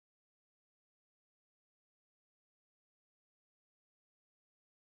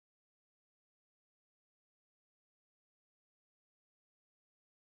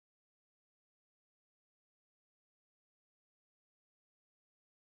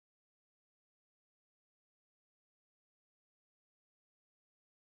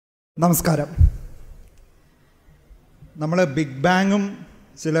നമസ്കാരം. നമ്മൾ ബിഗ് ബാങ്ങും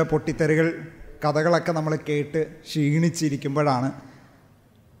ചില പൊട്ടിത്തെറികൾ കഥകളൊക്കെ നമ്മൾ കേട്ട് ക്ഷീണിച്ചിരിക്കുമ്പോഴാണ്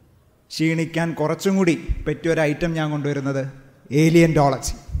ക്ഷീണിക്കാൻ കുറച്ചും കൂടി പറ്റിയൊരു ഐറ്റം ഞാൻ കൊണ്ടുവരുന്നത്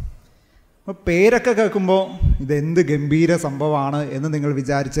ഏലിയൻറ്റോളജി. അപ്പോൾ പേരൊക്കെ കേൾക്കുമ്പോൾ ഇതെന്ത് ഗംഭീര സംഭവമാണ് എന്ന് നിങ്ങൾ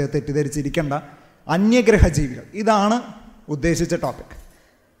വിചാരിച്ച് തെറ്റിദ്ധരിച്ചിരിക്കേണ്ട. അന്യഗ്രഹജീവികൾ, ഇതാണ് ഉദ്ദേശിച്ച ടോപ്പിക്.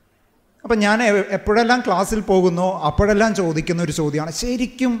 അപ്പം ഞാൻ എപ്പോഴെല്ലാം ക്ലാസ്സിൽ പോകുന്നോ അപ്പോഴെല്ലാം ചോദിക്കുന്ന ഒരു ചോദ്യമാണ്,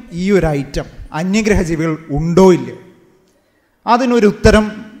 ശരിക്കും ഈ ഒരു ഐറ്റം അന്യഗ്രഹജീവികൾ ഉണ്ടോ ഇല്ലയോ? അതിനൊരു ഉത്തരം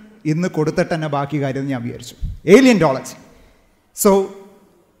ഇന്ന് കൊടുത്തിട്ട് തന്നെ ബാക്കി കാര്യം ഞാൻ വിചാരിച്ചു. ഏലിയൻറ്റോളജി. സോ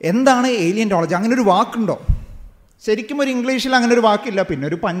എന്താണ് ഏലിയൻറ്റോളജി? അങ്ങനെ ഒരു വാക്കുണ്ടോ? ശരിക്കും ഒരു ഇംഗ്ലീഷിൽ അങ്ങനെ ഒരു വാക്കില്ല. പിന്നെ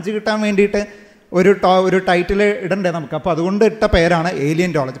ഒരു പഞ്ച് കിട്ടാൻ വേണ്ടിയിട്ട് ഒരു ടൈറ്റിൽ ഇടണ്ടേ നമുക്ക്. അപ്പോൾ അതുകൊണ്ട് ഇട്ട പേരാണ്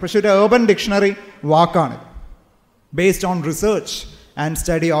ഏലിയൻറ്റോളജി. പക്ഷെ ഒരു urban dictionary വാക്കാണിത്. Based on research and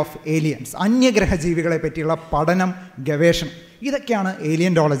study of aliens, അന്യഗ്രഹജീവികളെ പറ്റിയുള്ള പഠനം, ഗവേഷണം, ഇതൊക്കെയാണ്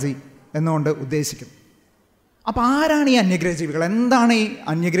ഏലിയൻറ്റോളജി എന്നുകൊണ്ട് ഉദ്ദേശിക്കുന്നത്. അപ്പോൾ ആരാണ് ഈ അന്യഗ്രഹജീവികൾ? എന്താണ് ഈ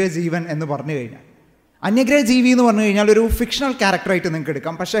അന്യഗ്രഹജീവൻ എന്ന് പറഞ്ഞു കഴിഞ്ഞാൽ? അന്യഗ്രഹജീവി എന്ന് പറഞ്ഞു കഴിഞ്ഞാൽ ഒരു ഫിക്ഷണൽ ക്യാരക്ടറായിട്ട് നിങ്ങൾക്ക്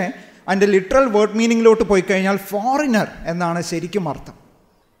എടുക്കാം. പക്ഷേ അതിൻ്റെ ലിറ്ററൽ വേർഡ് മീനിങ്ങിലോട്ട് പോയി കഴിഞ്ഞാൽ ഫോറിനർ എന്നാണ് ശരിക്കും അർത്ഥം.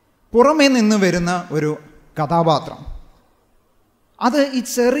 പുറമേ നിന്ന് വരുന്ന ഒരു കഥാപാത്രം. അത് ഈ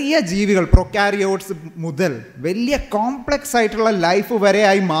ചെറിയ ജീവികൾ, പ്രൊക്കാരിയോട്സ് മുതൽ വലിയ കോംപ്ലക്സ് ആയിട്ടുള്ള ലൈഫ് വരെ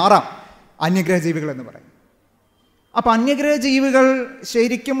ആയി മാറാം അന്യഗ്രഹജീവികൾ എന്ന് പറയും. അപ്പോൾ അന്യഗ്രഹജീവികൾ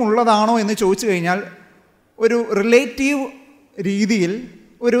ശരിക്കും ഉള്ളതാണോ എന്ന് ചോദിച്ചു കഴിഞ്ഞാൽ ഒരു റിലേറ്റീവ് രീതിയിൽ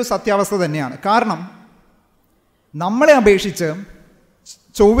ഒരു സത്യാവസ്ഥ തന്നെയാണ്. കാരണം നമ്മളെ അപേക്ഷിച്ച്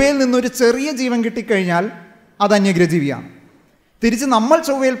ചൊവ്വയിൽ നിന്നൊരു ചെറിയ ജീവൻ കിട്ടിക്കഴിഞ്ഞാൽ അത് അന്യഗ്രഹജീവിയാണ്. തിരിച്ച് നമ്മൾ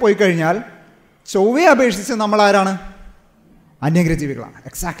ചൊവ്വയിൽ പോയി കഴിഞ്ഞാൽ ചൊവ്വയെ അപേക്ഷിച്ച് നമ്മൾ ആരാണ്? അന്യഗ്രഹജീവികളാണ്.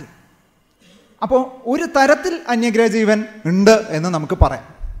 എക്സാക്ട്ലി. അപ്പോൾ ഒരു തരത്തിൽ അന്യഗ്രഹജീവൻ ഉണ്ട് എന്ന് നമുക്ക് പറയാം.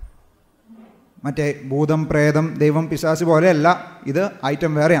 മറ്റേ ഭൂതം, പ്രേതം, ദൈവം, പിശാച് പോലെയല്ല. ഇത്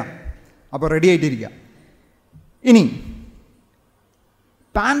ഐറ്റം വേറെയാണ്. അപ്പോൾ റെഡി ആയിട്ടിരിക്കുക. ഇനി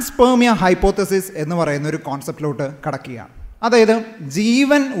പാൻസ്പേർമിയ ഹൈപ്പോത്തസിസ് എന്ന് പറയുന്ന ഒരു കോൺസെപ്റ്റിലോട്ട് കടക്കുകയാണ്. അതായത്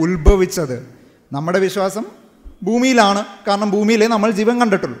ജീവൻ ഉത്ഭവിച്ചത്, നമ്മുടെ വിശ്വാസം, ഭൂമിയിലാണ്. കാരണം ഭൂമിയിലേ നമ്മൾ ജീവൻ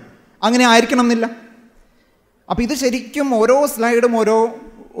കണ്ടിട്ടുള്ളൂ. അങ്ങനെ ആയിരിക്കണം എന്നില്ല. അപ്പോൾ ഇത് ശരിക്കും ഓരോ സ്ലൈഡും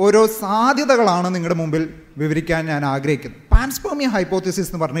ഓരോ സാധ്യതകളാണ് നിങ്ങളുടെ മുമ്പിൽ വിവരിക്കാൻ ഞാൻ ആഗ്രഹിക്കുന്നത്. പാൻസ്പേർമിയ ഹൈപ്പോത്തസിസ്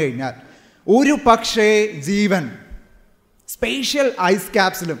എന്ന് പറഞ്ഞു കഴിഞ്ഞാൽ ഒരു പക്ഷേ ജീവൻ സ്പേഷ്യൽ ഐസ്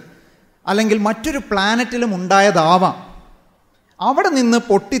ക്യാപ്സിലും അല്ലെങ്കിൽ മറ്റൊരു പ്ലാനറ്റിലും ഉണ്ടായതാവാം. അവിടെ നിന്ന്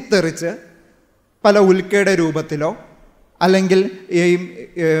പൊട്ടിത്തെറിച്ച് പല ഉൽക്കയുടെ രൂപത്തിലോ അല്ലെങ്കിൽ ഈ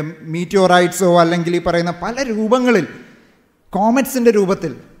മീറ്റിയോറൈറ്റ്സോ അല്ലെങ്കിൽ ഈ പറയുന്ന പല രൂപങ്ങളിൽ കോമറ്റ്സിൻ്റെ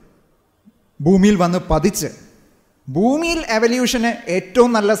രൂപത്തിൽ ഭൂമിയിൽ വന്ന് പതിച്ച് ഭൂമിയിൽ എവല്യൂഷന്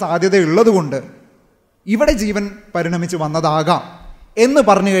ഏറ്റവും നല്ല സാധ്യതയുള്ളത് കൊണ്ട് ഇവിടെ ജീവൻ പരിണമിച്ച് വന്നതാകാം എന്ന്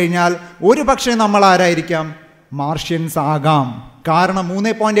പറഞ്ഞു കഴിഞ്ഞാൽ ഒരു പക്ഷേ നമ്മൾ ആരായിരിക്കാം? മാർഷ്യൻസ് ആകാം. കാരണം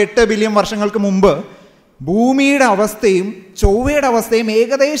 3.8 ബില്യൺ വർഷങ്ങൾക്ക് മുമ്പ് ഭൂമിയുടെ അവസ്ഥയും ചൊവ്വയുടെ അവസ്ഥയും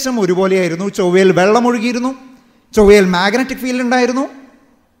ഏകദേശം ഒരുപോലെയായിരുന്നു. ചൊവ്വയിൽ വെള്ളമൊഴുകിയിരുന്നു, ചൊവ്വയിൽ മാഗ്നറ്റിക് ഫീൽഡ് ഉണ്ടായിരുന്നു.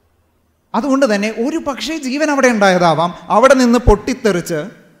 അതുകൊണ്ട് തന്നെ ഒരു പക്ഷേ ജീവൻ അവിടെ ഉണ്ടായതാവാം. അവിടെ നിന്ന് പൊട്ടിത്തെറിച്ച്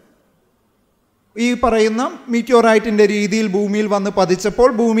ഈ പറയുന്ന മീറ്റിയോറൈറ്റിൻ്റെ രീതിയിൽ ഭൂമിയിൽ വന്ന് പതിച്ചപ്പോൾ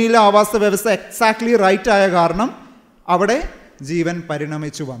ഭൂമിയിലെ ആവാസ വ്യവസ്ഥ എക്സാക്ട്ലി റൈറ്റ് ആയ കാരണം അവിടെ ജീവൻ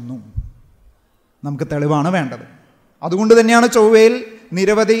പരിണമിച്ചു വന്നു. നമുക്ക് തെളിവാണ് വേണ്ടത്. അതുകൊണ്ട് തന്നെയാണ് ചൊവ്വയിൽ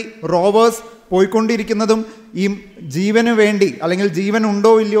നിരവധി റോവേഴ്സ് പോയിക്കൊണ്ടിരിക്കുന്നതും ഈ ജീവന് വേണ്ടി, അല്ലെങ്കിൽ ജീവൻ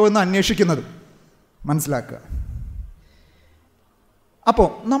ഉണ്ടോ ഇല്ലയോ എന്ന് അന്വേഷിക്കുന്നതും. മനസ്സിലാക്കുക. അപ്പോൾ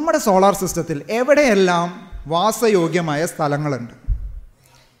നമ്മുടെ സോളാർ സിസ്റ്റത്തിൽ എവിടെയെല്ലാം വാസയോഗ്യമായ സ്ഥലങ്ങളുണ്ട്?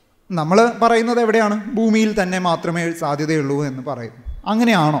 നമ്മൾ പറയുന്നത് എവിടെയാണ്? ഭൂമിയിൽ തന്നെ മാത്രമേ സാധ്യതയുള്ളൂ എന്ന് പറയും.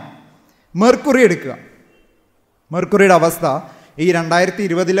 അങ്ങനെയാണോ? മെർക്കുറി എടുക്കുക. മെർക്കുറിയുടെ അവസ്ഥ ഈ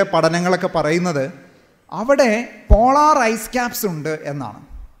 2020 പഠനങ്ങളൊക്കെ പറയുന്നത് അവിടെ പോളാർ ഐസ് ക്യാപ്സ് ഉണ്ട് എന്നാണ്.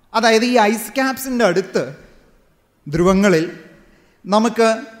 അതായത് ഈ ഐസ് ക്യാപ്സിൻ്റെ അടുത്ത് ധ്രുവങ്ങളിൽ നമുക്ക്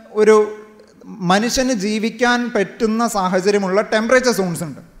ഒരു മനുഷ്യന് ജീവിക്കാൻ പറ്റുന്ന സാഹചര്യമുള്ള ടെമ്പറേച്ചർ സോൺസ്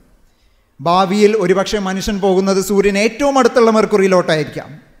ഉണ്ട്. ഭാവിയിൽ ഒരുപക്ഷെ മനുഷ്യൻ പോകുന്നത് സൂര്യന് ഏറ്റവും അടുത്തുള്ള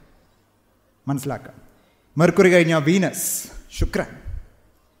മെർക്കുറിയിലോട്ടായിരിക്കാം. മനസ്സിലാക്കാം. മെർക്കുറി കഴിഞ്ഞാൽ വീനസ്, ശുക്രൻ.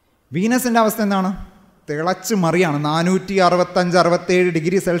 വീനസിൻ്റെ അവസ്ഥ എന്താണ്? തിളച്ച് മറിയാണ്. 465-67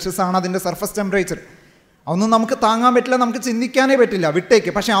 ഡിഗ്രി സെൽഷ്യസ് ആണ് അതിൻ്റെ സർഫസ് ടെമ്പറേച്ചർ. അതൊന്നും നമുക്ക് താങ്ങാൻ പറ്റില്ല, നമുക്ക് ചിന്തിക്കാനേ പറ്റില്ല,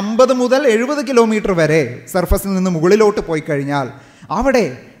 വിട്ടേക്ക്. പക്ഷേ 50 മുതൽ 70 കിലോമീറ്റർ വരെ സർഫസിൽ നിന്ന് മുകളിലോട്ട് പോയി കഴിഞ്ഞാൽ അവിടെ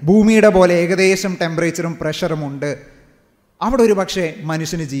ഭൂമിയുടെ പോലെ ഏകദേശം ടെമ്പറേച്ചറും പ്രഷറും ഉണ്ട്. അവിടെ ഒരു പക്ഷേ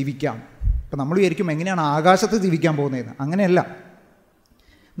മനുഷ്യന് ജീവിക്കാം. ഇപ്പം നമ്മൾ വിചാരിക്കും എങ്ങനെയാണ് ആകാശത്ത് ജീവിക്കാൻ പോകുന്നതെന്ന്. അങ്ങനെയല്ല.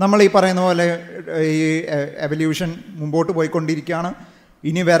 നമ്മൾ ഈ പറയുന്ന പോലെ ഈ എവല്യൂഷൻ മുമ്പോട്ട് പോയിക്കൊണ്ടിരിക്കുകയാണ്.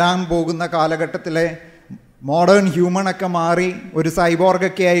 ഇനി വരാൻ പോകുന്ന കാലഘട്ടത്തിലെ മോഡേൺ ഹ്യൂമണൊക്കെ മാറി ഒരു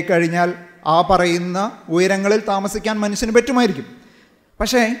സൈബോർഗൊക്കെ ആയി കഴിഞ്ഞാൽ ആ പറയുന്ന ഉയരങ്ങളിൽ താമസിക്കാൻ മനുഷ്യന് പറ്റുമായിരിക്കും.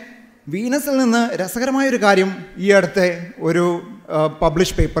 പക്ഷേ വീനസിൽ നിന്ന് രസകരമായൊരു കാര്യം ഈ അടുത്തെ ഒരു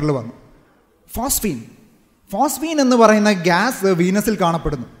പബ്ലിഷ് പേപ്പറിൽ വന്നു. ഫോസ്ഫീൻ എന്ന് പറയുന്ന ഗ്യാസ് വീനസിൽ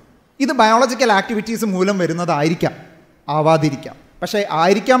കാണപ്പെടുന്നു. ഇത് ബയോളജിക്കൽ ആക്ടിവിറ്റീസ് മൂലം വരുന്നതായിരിക്കാം, ആവാതിരിക്കാം. പക്ഷേ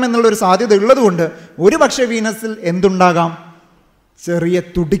ആയിരിക്കാം എന്നുള്ളൊരു സാധ്യത ഉള്ളതുകൊണ്ട് ഒരു പക്ഷേ വീനസിൽ എന്തുണ്ടാകാം? ചെറിയ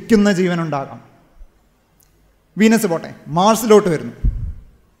തുടിക്കുന്ന ജീവനുണ്ടാകാം. വീനസ് പോട്ടെ, മാർസിലോട്ട് വരുന്നു.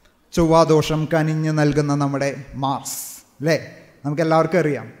 ചൊവ്വാദോഷം കനിഞ്ഞ് നൽകുന്ന നമ്മുടെ മാർസ് അല്ലേ, നമുക്കെല്ലാവർക്കും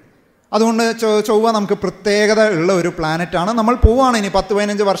അറിയാം. അതുകൊണ്ട് ചൊവ്വ നമുക്ക് പ്രത്യേകത ഉള്ള ഒരു പ്ലാനറ്റാണ്. നമ്മൾ പോവുകയാണ് ഇനി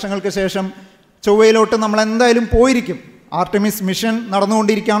 10-15 വർഷങ്ങൾക്ക് ശേഷം ചൊവ്വയിലോട്ട് നമ്മൾ എന്തായാലും പോയിരിക്കും. ആർടെമിസ് മിഷൻ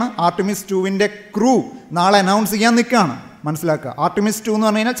നടന്നുകൊണ്ടിരിക്കുകയാണ്. ആർടെമിസ് 2-ൻ്റെ ക്രൂ നാളെ അനൗൺസ് ചെയ്യാൻ നിൽക്കുകയാണ്. മനസ്സിലാക്കുക, ആർടെമിസ് 2 എന്ന്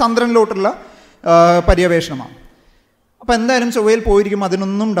പറഞ്ഞു കഴിഞ്ഞാൽ ചന്ദ്രനിലോട്ടുള്ള പര്യവേഷണമാണ്. അപ്പോൾ എന്തായാലും ചൊവ്വയിൽ പോയിരിക്കും,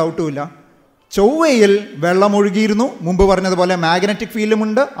 അതിനൊന്നും ഡൗട്ടുമില്ല. ചൊവ്വയിൽ വെള്ളം ഒഴുകിയിരുന്നു, മുമ്പ് പറഞ്ഞതുപോലെ മാഗ്നറ്റിക്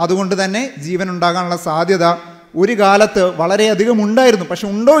ഫീൽഡുമുണ്ട്. അതുകൊണ്ട് തന്നെ ജീവൻ ഉണ്ടാകാനുള്ള സാധ്യത ഒരു കാലത്ത് വളരെയധികം ഉണ്ടായിരുന്നു. പക്ഷെ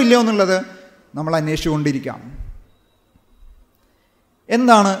ഉണ്ടോ ഇല്ലയോ എന്നുള്ളത് നമ്മൾ അന്വേഷിച്ചുകൊണ്ടിരിക്കുകയാണ്.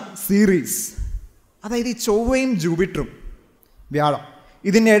 എന്താണ് സീരീസ്? അതായത് ഈ ചൊവ്വയും ജൂപ്പിറ്ററും വ്യാഴം,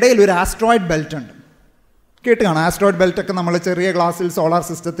 ഇതിൻ്റെ ഇടയിൽ ഒരു ആസ്ട്രോയിഡ് ബെൽറ്റ് ഉണ്ട്. കേട്ട് കാണാം, ആസ്ട്രോയിഡ് ബെൽറ്റൊക്കെ നമ്മൾ ചെറിയ ക്ലാസ്സിൽ സോളാർ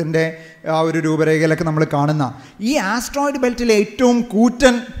സിസ്റ്റത്തിൻ്റെ ആ ഒരു രൂപരേഖയിലൊക്കെ നമ്മൾ കാണുന്ന ഈ ആസ്ട്രോയിഡ് ബെൽറ്റിലെ ഏറ്റവും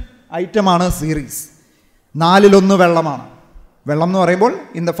കൂറ്റൻ ഐറ്റമാണ് സീരീസ്. 4-1 വെള്ളമാണ്. വെള്ളം എന്ന് പറയുമ്പോൾ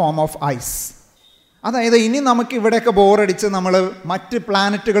in the form of ice. അതായത് ഇനി നമുക്ക് ഇവിടെയൊക്കെ ബോറടിച്ച് നമ്മൾ മറ്റ്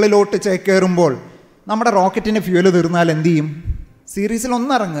പ്ലാനറ്റുകളിലോട്ട് ചേക്കേറുമ്പോൾ നമ്മുടെ റോക്കറ്റിൻ്റെ ഫ്യൂല് തീർന്നാൽ എന്ത് ചെയ്യും? സീരീസിൽ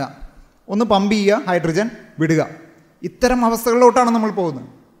ഒന്ന് ഇറങ്ങുക, ഒന്ന് പമ്പ് ചെയ്യുക, ഹൈഡ്രജൻ വിടുക. ഇത്തരം അവസ്ഥകളിലോട്ടാണ് നമ്മൾ പോകുന്നത്.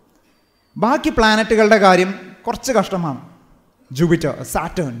 ബാക്കി പ്ലാനറ്റുകളുടെ കാര്യം കുറച്ച് കഷ്ടമാണ്. Jupiter,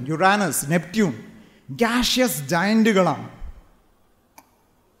 Saturn, Uranus, Neptune gaseous ജയൻറ്റുകളാണ്.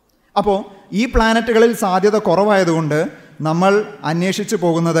 അപ്പോൾ ഈ പ്ലാനറ്റുകളിൽ സാധ്യത കുറവായതുകൊണ്ട് നമ്മൾ അന്വേഷിച്ച്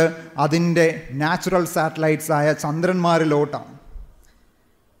പോകുന്നത് അതിൻ്റെ നാച്ചുറൽ സാറ്റലൈറ്റ്സ് ആയ ചന്ദ്രന്മാരിലോട്ടാണ്.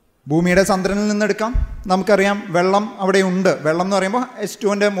 ഭൂമിയുടെ ചന്ദ്രനിൽ നിന്നെടുക്കാം. നമുക്കറിയാം വെള്ളം അവിടെ ഉണ്ട്. വെള്ളം എന്ന് പറയുമ്പോൾ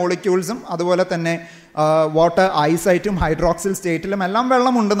H2ൻ്റെ മോളിക്യൂൾസും അതുപോലെ തന്നെ വാട്ടർ ഐസായിട്ടും ഹൈഡ്രോക്സിൽ സ്റ്റേറ്റിലും എല്ലാം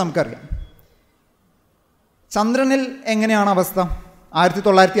വെള്ളമുണ്ട് നമുക്കറിയാം. ചന്ദ്രനിൽ എങ്ങനെയാണ് അവസ്ഥ?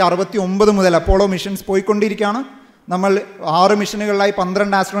 1969 മുതൽ അപ്പോളോ മിഷൻസ് പോയിക്കൊണ്ടിരിക്കുകയാണ്. നമ്മൾ 6 മിഷനുകളിലായി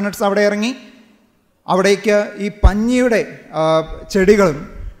 12 ആസ്ട്രോനട്സ് അവിടെ ഇറങ്ങി. അവിടേക്ക് ഈ പഞ്ഞിയുടെ ചെടികളും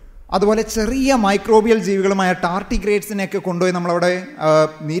അതുപോലെ ചെറിയ മൈക്രോബിയൽ ജീവികളുമായ ടാർട്ടിഗ്രേഡ്സിനെയൊക്കെ കൊണ്ടുപോയി നമ്മളവിടെ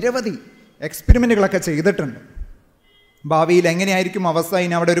നിരവധി എക്സ്പെരിമെൻറ്റുകളൊക്കെ ചെയ്തിട്ടുണ്ട്. ഭാവിയിൽ എങ്ങനെയായിരിക്കും അവസ്ഥ,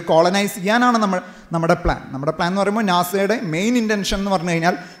 ഇനി അവിടെ ഒരു കോളനൈസ് ചെയ്യാനാണ് നമ്മുടെ പ്ലാൻ. നമ്മുടെ പ്ലാൻ എന്ന് പറയുമ്പോൾ നാസയുടെ മെയിൻ ഇൻറ്റൻഷൻ എന്ന് പറഞ്ഞു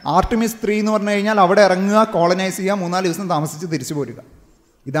കഴിഞ്ഞാൽ ആർടെമിസ് 3 എന്ന് പറഞ്ഞു കഴിഞ്ഞാൽ അവിടെ ഇറങ്ങുക, കോളനൈസ് ചെയ്യുക, 3-4 ദിവസം താമസിച്ച് തിരിച്ചു പോരുക.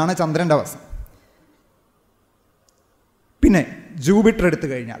 ഇതാണ് ചന്ദ്രൻ്റെ അവസ്ഥ. പിന്നെ ജൂപ്പിറ്റർ എടുത്തു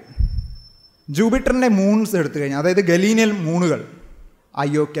കഴിഞ്ഞാൽ, ജൂപ്പിറ്ററിൻ്റെ മൂൺസ് എടുത്തു കഴിഞ്ഞാൽ, അതായത് ഗലീനിയൽ മൂണുകൾ,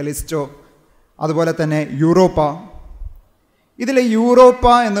 അയ്യോ, കെലിസ്റ്റോ, അതുപോലെ തന്നെ യൂറോപ്പ. ഇതിലെ യൂറോപ്പ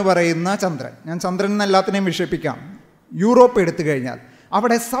എന്ന് പറയുന്ന ചന്ദ്രൻ, ഞാൻ ചന്ദ്രൻ എന്ന് എല്ലാത്തിനെയും വിക്ഷേപിക്കാം. യൂറോപ്പ് എടുത്തു കഴിഞ്ഞാൽ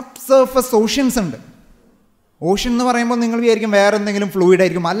അവിടെ സബ് സർഫസ് ഓഷ്യൻസ് ഉണ്ട്. ഓഷ്യൻ എന്ന് പറയുമ്പോൾ നിങ്ങൾ വിചാരിക്കും വേറെ എന്തെങ്കിലും ഫ്ലൂയിഡ്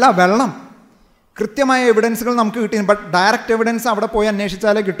ആയിരിക്കും. അല്ല, വെള്ളം. കൃത്യമായ എവിഡൻസുകൾ നമുക്ക് കിട്ടി. ബട്ട് ഡയറക്റ്റ് എവിഡൻസ് അവിടെ പോയി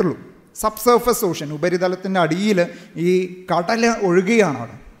അന്വേഷിച്ചാലേ കിട്ടുള്ളൂ. സബ് സർഫസ് ഓഷ്യൻ, ഉപരിതലത്തിൻ്റെ അടിയിൽ ഈ കടൽ ഒഴുകുകയാണ്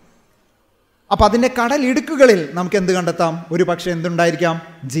അവിടെ. അപ്പോൾ അതിൻ്റെ കടലിടുക്കുകളിൽ നമുക്ക് എന്ത് കണ്ടെത്താം? ഒരു പക്ഷേ എന്തുണ്ടായിരിക്കാം?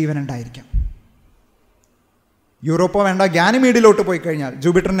 ജീവനുണ്ടായിരിക്കാം. യൂറോപ്പ വേണ്ട, ഗാനിമീഡിലോട്ട് പോയി കഴിഞ്ഞാൽ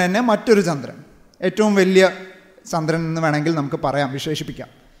ജൂപ്പിറ്ററിൻ്റെ തന്നെ മറ്റൊരു ചന്ദ്രൻ, ഏറ്റവും വലിയ ചന്ദ്രൻ എന്ന് വേണമെങ്കിൽ നമുക്ക് പറയാം, വിശേഷിപ്പിക്കാം.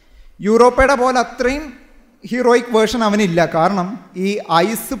 യൂറോപ്പയുടെ പോലെ അത്രയും ഹീറോയിക് വേർഷൻ അവനില്ല. കാരണം ഈ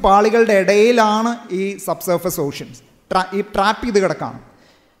ഐസ് പാളികളുടെ ഇടയിലാണ് ഈ സബ് സർഫസ് ഓഷ്യൻസ് ഈ ട്രാപ്പ് ചെയ്ത് കിടക്കാണ്.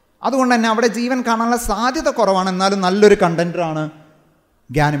 അതുകൊണ്ട് തന്നെ അവിടെ ജീവൻ കാണാനുള്ള സാധ്യത കുറവാണ്. എന്നാലും നല്ലൊരു കണ്ടൻറ്ററാണ്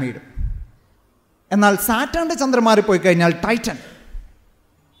ഗാനിമീഡ്. എന്നാൽ സാറ്റേണിൻ്റെ ചന്ദ്രന്മാർ പോയി കഴിഞ്ഞാൽ ടൈറ്റൻ,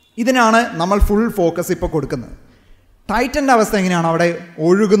 ഇതിനാണ് നമ്മൾ ഫുൾ ഫോക്കസ് ഇപ്പോൾ കൊടുക്കുന്നത്. ടൈറ്റൻ്റെ അവസ്ഥ എങ്ങനെയാണ്? അവിടെ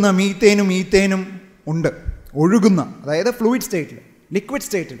ഒഴുകുന്ന മീത്തേനും ഉണ്ട്. ഒഴുകുന്ന, അതായത് ഫ്ലൂയിഡ് സ്റ്റേറ്റിൽ, ലിക്വിഡ്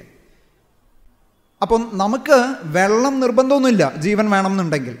സ്റ്റേറ്റിൽ. അപ്പം നമുക്ക് വെള്ളം നിർബന്ധമൊന്നുമില്ല ജീവൻ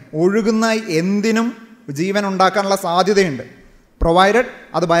വേണമെന്നുണ്ടെങ്കിൽ. ഒഴുകുന്ന എന്തിനും ജീവൻ ഉണ്ടാക്കാനുള്ള സാധ്യതയുണ്ട്. പ്രൊവൈഡഡ്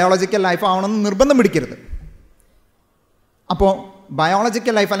അത് ബയോളജിക്കൽ ലൈഫ് ആവണമെന്ന് നിർബന്ധം പിടിക്കരുത്. അപ്പോൾ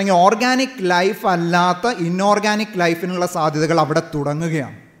ബയോളജിക്കൽ ലൈഫ് അല്ലെങ്കിൽ ഓർഗാനിക് ലൈഫ് അല്ലാത്ത ഇൻഓർഗാനിക് ലൈഫിനുള്ള സാധ്യതകൾ അവിടെ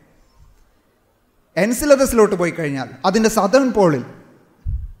തുടങ്ങുകയാണ്. എൻസിലതസിലോട്ട് പോയി കഴിഞ്ഞാൽ അതിൻ്റെ സദേൺ പോളിൽ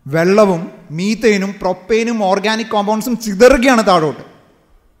വെള്ളവും മീത്തേനും പ്രൊപ്പേനും ഓർഗാനിക് കോമ്പൗണ്ട്സും ചിതറുകയാണ് താഴോട്ട്.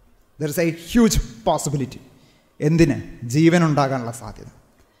 There is A huge possibility. എന്തിന്? ജീവൻ ഉണ്ടാകാനുള്ള സാധ്യത.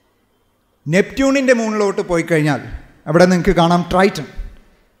 നെപ്റ്റ്യൂണിൻ്റെ മൂണിലോട്ട് പോയി കഴിഞ്ഞാൽ അവിടെ നിങ്ങൾക്ക് കാണാം ട്രൈറ്റൺ.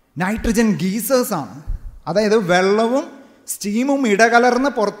 നൈട്രജൻ ഗീസേഴ്സാണ്. അതായത് വെള്ളവും സ്റ്റീമും ഇടകലർന്ന്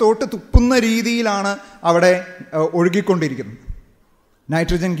പുറത്തോട്ട് തുപ്പുന്ന രീതിയിലാണ് അവിടെ ഒഴുകിക്കൊണ്ടിരിക്കുന്നത്.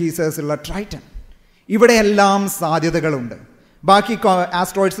 നൈട്രജൻ ഗീസേഴ്സ് ഉള്ള ട്രൈറ്റൺ. ഇവിടെയെല്ലാം സാധ്യതകളുണ്ട്. ബാക്കി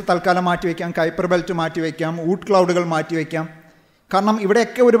ആസ്ട്രോയിഡ്സ് തൽക്കാലം മാറ്റിവെക്കാം, കൈപ്പർ ബെൽറ്റ് മാറ്റിവെക്കാം, ഊട്ട് ക്ലൗഡുകൾ മാറ്റിവെക്കാം. കാരണം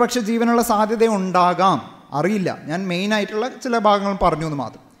ഇവിടെയൊക്കെ ഒരുപക്ഷെ ജീവനുള്ള സാധ്യത ഉണ്ടാകാം, അറിയില്ല. ഞാൻ മെയിനായിട്ടുള്ള ചില ഭാഗങ്ങൾ പറഞ്ഞു എന്ന്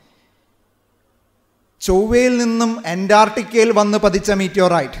മാത്രം. ചൊവ്വയിൽ നിന്നും അന്റാർട്ടിക്കയിൽ വന്ന് പതിച്ച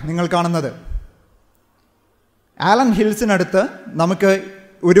മീറ്റിയോറൈറ്റ് നിങ്ങൾ കാണുന്നത്, ആലൻ ഹിൽസിനടുത്ത് നമുക്ക്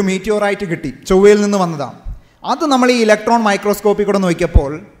ഒരു മീറ്റിയോറൈറ്റ് കിട്ടി, ചൊവ്വയിൽ നിന്ന് വന്നതാണ്. അത് നമ്മൾ ഈ ഇലക്ട്രോൺ മൈക്രോസ്കോപ്പിൽ കൂടെ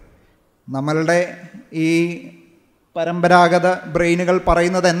നോക്കിയപ്പോൾ നമ്മളുടെ ഈ പരമ്പരാഗത ബ്രെയിനുകൾ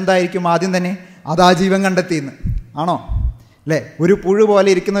പറയുന്നത് എന്തായിരിക്കും ആദ്യം തന്നെ? അതാ ജീവൻ കണ്ടെത്തിയെന്ന്. ആണോ? അല്ലേ? ഒരു പുഴു പോലെ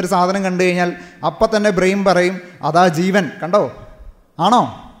ഇരിക്കുന്ന ഒരു സാധനം കണ്ടു കഴിഞ്ഞാൽ അപ്പം തന്നെ ബ്രെയിൻ പറയും അതാ ജീവൻ, കണ്ടോ? ആണോ?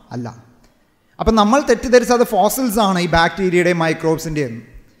 അല്ല. അപ്പം നമ്മൾ തെറ്റിദ്ധരിച്ച അത് ഫോസിൽസ് ആണ്, ഈ ബാക്ടീരിയയുടെയും മൈക്രോബ്സിൻ്റെയും.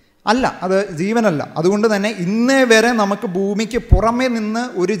 അല്ല, അത് ജീവനല്ല. അതുകൊണ്ട് തന്നെ ഇന്നേ വരെ നമുക്ക് ഭൂമിക്ക് പുറമേ നിന്ന്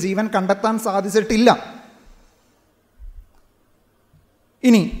ഒരു ജീവൻ കണ്ടെത്താൻ സാധിച്ചിട്ടില്ല.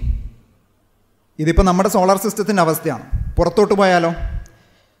 ഇനി ഇതിപ്പോൾ നമ്മുടെ സോളാർ സിസ്റ്റത്തിൻ്റെ അവസ്ഥയാണ്. പുറത്തോട്ട് പോയാലോ?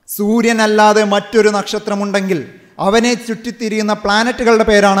 സൂര്യനല്ലാതെ മറ്റൊരു നക്ഷത്രമുണ്ടെങ്കിൽ അവനെ ചുറ്റിത്തിരിയുന്ന പ്ലാനറ്റുകളുടെ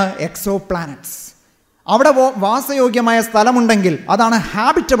പേരാണ് എക്സോ പ്ലാനറ്റ്സ്. അവിടെ വാസയോഗ്യമായ സ്ഥലമുണ്ടെങ്കിൽ അതാണ്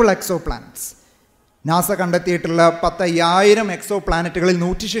ഹാബിറ്റബിൾ എക്സോ പ്ലാനറ്റ്സ്. നാസ കണ്ടെത്തിയിട്ടുള്ള 10,000 എക്സോ പ്ലാനറ്റുകളിൽ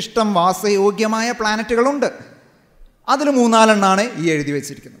 100 വാസയോഗ്യമായ പ്ലാനറ്റുകളുണ്ട്. അതിൽ 3-4 ഈ എഴുതി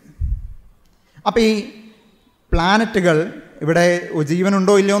വച്ചിരിക്കുന്നത്. അപ്പോൾ ഈ പ്ലാനറ്റുകൾ ഇവിടെ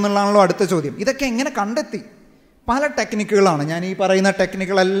ജീവനുണ്ടോ ഇല്ലയോ എന്നുള്ളതാണല്ലോ അടുത്ത ചോദ്യം. ഇതൊക്കെ എങ്ങനെ കണ്ടെത്തി? പല ടെക്നിക്കുകളാണ്. ഞാൻ ഈ പറയുന്ന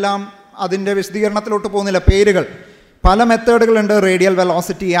ടെക്നിക്കുകളെല്ലാം അതിൻ്റെ വിശദീകരണത്തിലോട്ട് പോകുന്നില്ല. പേരുകൾ പല മെത്തേഡുകളുണ്ട്. Radial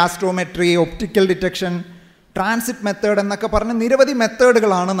velocity, ആസ്ട്രോമെട്രി, optical detection, transit method എന്നൊക്കെ പറഞ്ഞ് നിരവധി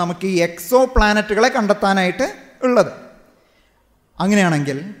മെത്തേഡുകളാണ് നമുക്ക് ഈ എക്സോ പ്ലാനറ്റുകളെ കണ്ടെത്താനായിട്ട് ഉള്ളത്.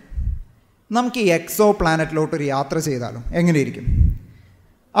 അങ്ങനെയാണെങ്കിൽ നമുക്ക് ഈ എക്സോ പ്ലാനറ്റിലോട്ടൊരു യാത്ര ചെയ്താലും എങ്ങനെയിരിക്കും?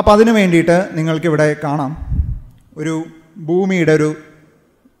 അപ്പോൾ അതിനു വേണ്ടിയിട്ട് നിങ്ങൾക്കിവിടെ കാണാം ഒരു ഭൂമിയുടെ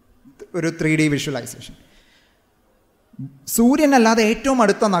ഒരു 3D വിഷ്വലൈസേഷൻ. സൂര്യനല്ലാതെ ഏറ്റവും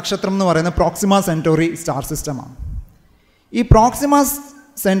അടുത്ത നക്ഷത്രം എന്ന് പറയുന്നത് പ്രോക്സിമ സെൻറ്റോറി സ്റ്റാർ സിസ്റ്റമാണ്. ഈ പ്രോക്സിമ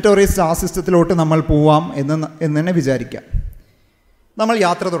സെൻറ്റോറി സ്റ്റാർ സിസ്റ്റത്തിലോട്ട് നമ്മൾ പോവാം എന്ന് തന്നെ വിചാരിക്കാം. നമ്മൾ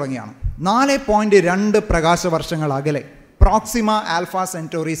യാത്ര തുടങ്ങിയാണ്. 4.2 പ്രകാശവർഷങ്ങൾ അകലെ Proxima alpha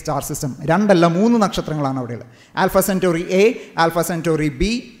Centauri star system. 2 അല്ല 3 നക്ഷത്രങ്ങളാണ് അവിടെയുള്ളത്. Alpha Centauri A, alpha Centauri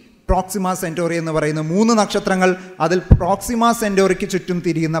B, Proxima Centauri എന്ന് പറയുന്ന 3 നക്ഷത്രങ്ങൾ. അതിൽ പ്രോക്സിമ സെൻറ്റോറിക്ക് ചുറ്റും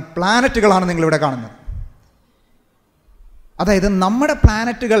തിരിയുന്ന പ്ലാനറ്റുകളാണ് നിങ്ങളിവിടെ കാണുന്നത്. അതായത് നമ്മുടെ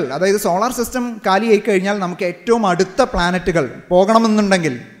പ്ലാനറ്റുകൾ, അതായത് സോളാർ സിസ്റ്റം കാലിയായി കഴിഞ്ഞാൽ നമുക്ക് ഏറ്റവും അടുത്ത പ്ലാനറ്റുകൾ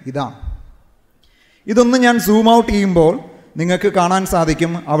പോകണമെന്നുണ്ടെങ്കിൽ ഇതാണ്. ഇതൊന്ന് ഞാൻ സൂം ഔട്ട് ചെയ്യുമ്പോൾ നിങ്ങൾക്ക് കാണാൻ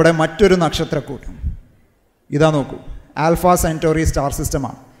സാധിക്കും അവിടെ മറ്റൊരു നക്ഷത്രക്കൂട്ടം. ഇതാ നോക്കൂ, ആൽഫ സെൻറ്റോറി സ്റ്റാർ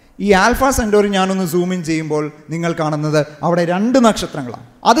സിസ്റ്റമാണ്. ഈ ആൽഫ സെൻറ്റോറി ഞാനൊന്ന് സൂം ഇൻ ചെയ്യുമ്പോൾ നിങ്ങൾ കാണുന്നത് അവിടെ 2 നക്ഷത്രങ്ങളാണ്,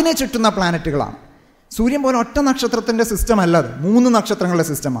 അതിനെ ചുറ്റുന്ന പ്ലാനറ്റുകളാണ്. സൂര്യൻ പോലെ ഒറ്റ നക്ഷത്രത്തിൻ്റെ സിസ്റ്റം അല്ല അത്, 3 നക്ഷത്രങ്ങളുടെ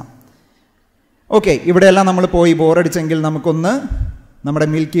സിസ്റ്റമാണ്. ഓക്കെ, ഇവിടെയെല്ലാം നമ്മൾ പോയി ബോറടിച്ചെങ്കിൽ നമുക്കൊന്ന് നമ്മുടെ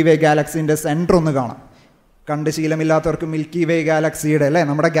മിൽക്കി വേ ഗാലക്സീൻ്റെ സെൻറ്റർ ഒന്ന് കാണാം. കണ്ട് ശീലമില്ലാത്തവർക്ക് മിൽക്കി വേ ഗാലക്സിയുടെ അല്ലേ,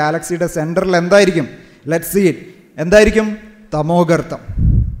 നമ്മുടെ ഗാലക്സിയുടെ സെൻറ്ററിൽ എന്തായിരിക്കും? Let's see it. എന്തായിരിക്കും? തമോഗർത്തം,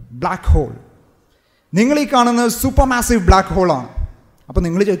 ബ്ലാക്ക് ഹോൾ. നിങ്ങൾ ഈ കാണുന്നത് സൂപ്പർ മാസീവ് ബ്ലാക്ക് ഹോളാണ്. അപ്പോൾ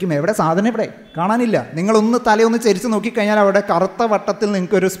നിങ്ങൾ ചോദിക്കും എവിടെ സാധനം? ഇവിടെ കാണാനില്ല. നിങ്ങളൊന്ന് തലയൊന്ന് ചരിച്ച് നോക്കിക്കഴിഞ്ഞാൽ അവിടെ കറുത്ത വട്ടത്തിൽ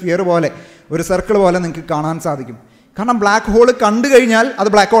നിങ്ങൾക്കൊരു സ്ഫിയർ പോലെ, ഒരു സർക്കിൾ പോലെ നിങ്ങൾക്ക് കാണാൻ സാധിക്കും. കാരണം ബ്ലാക്ക് ഹോൾ കണ്ടു കഴിഞ്ഞാൽ അത്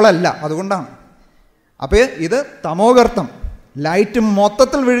ബ്ലാക്ക് ഹോൾ അല്ല, അതുകൊണ്ടാണ്. അപ്പോൾ ഇത് തമോഗർത്തം, ലൈറ്റ്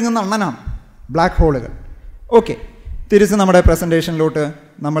മൊത്തത്തിൽ വിഴുങ്ങുന്ന അണ്ണനാണ് ബ്ലാക്ക് ഹോളുകൾ. ഓക്കെ, തിരിച്ച് നമ്മുടെ പ്രസൻറ്റേഷനിലോട്ട്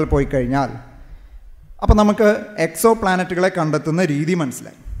നമ്മൾ പോയി കഴിഞ്ഞാൽ അപ്പോൾ നമുക്ക് എക്സോ പ്ലാനറ്റുകളെ കണ്ടെത്തുന്ന രീതി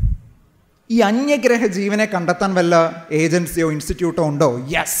മനസ്സിലായി. ഈ അന്യഗ്രഹ ജീവനെ കണ്ടെത്താൻ വല്ല ഏജൻസിയോ ഇൻസ്റ്റിറ്റ്യൂട്ടോ ഉണ്ടോ?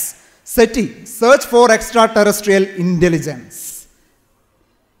 Yes, settee, search for extra terrestrial intelligence.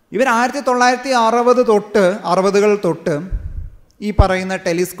 ഇവർ 1960 തൊട്ട് ഈ പറയുന്ന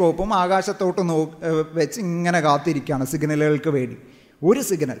ടെലിസ്കോപ്പും ആകാശത്തോട്ട് വെച്ച് ഇങ്ങനെ കാത്തിരിക്കുകയാണ് സിഗ്നലുകൾക്ക് വേണ്ടി. ഒരു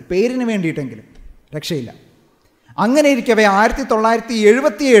സിഗ്നൽ പേരിന് വേണ്ടിയിട്ടെങ്കിലും രക്ഷയില്ല. അങ്ങനെ ഇരിക്കവേ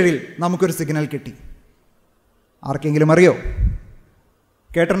 1977 നമുക്കൊരു സിഗ്നൽ കിട്ടി. ആർക്കെങ്കിലും അറിയോ?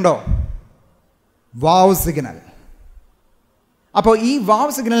 കേട്ടിട്ടുണ്ടോ? വാവ് സിഗ്നൽ. അപ്പോൾ ഈ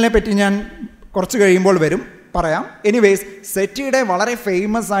വാവ് സിഗ്നലിനെ പറ്റി ഞാൻ കുറച്ച് കഴിയുമ്പോൾ പറയാം. എനിവേസ്, സെറ്റിയുടെ വളരെ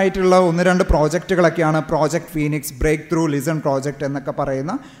ഫേമസ് ആയിട്ടുള്ള 1-2 പ്രോജക്റ്റുകളൊക്കെയാണ് project Phoenix, break through listen project എന്നൊക്കെ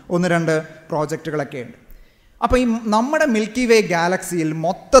പറയുന്ന 1-2 പ്രോജക്റ്റുകളൊക്കെ ഉണ്ട്. അപ്പോൾ ഈ നമ്മുടെ മിൽക്കി വേ ഗാലക്സിയിൽ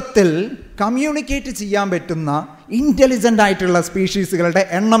മൊത്തത്തിൽ കമ്മ്യൂണിക്കേറ്റ് ചെയ്യാൻ പറ്റുന്ന ഇൻ്റലിജൻ്റ് ആയിട്ടുള്ള സ്പീഷീസുകളുടെ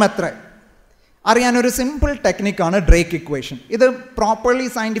എണ്ണം എത്ര അറിയാനൊരു സിമ്പിൾ ടെക്നിക്കാണ് ഡ്രേക്ക് ഇക്വേഷൻ. ഇത് പ്രോപ്പർലി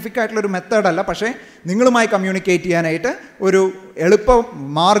സയൻറ്റിഫിക് ആയിട്ടുള്ളൊരു മെത്തേഡല്ല, പക്ഷേ നിങ്ങളുമായി കമ്മ്യൂണിക്കേറ്റ് ചെയ്യാനായിട്ട് ഒരു എളുപ്പ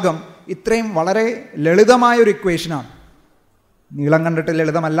മാർഗം ഇത്രയും വളരെ ലളിതമായൊരു ഇക്വേഷനാണ്. നീളം കണ്ടിട്ട്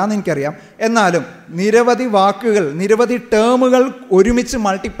ലളിതമല്ലാന്ന് എനിക്കറിയാം, എന്നാലും നിരവധി വാക്കുകൾ, നിരവധി ടേമുകൾ ഒരുമിച്ച്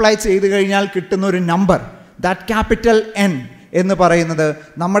മൾട്ടിപ്ലൈ ചെയ്ത് കഴിഞ്ഞാൽ കിട്ടുന്ന ഒരു നമ്പർ, ദാറ്റ് ക്യാപിറ്റൽ N എന്ന് പറയുന്നത്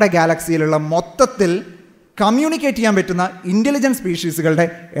നമ്മുടെ ഗാലക്സിയിലുള്ള മൊത്തത്തിൽ കമ്മ്യൂണിക്കേറ്റ് ചെയ്യാൻ പറ്റുന്ന ഇൻ്റലിജൻറ്റ് സ്പീഷീസുകളുടെ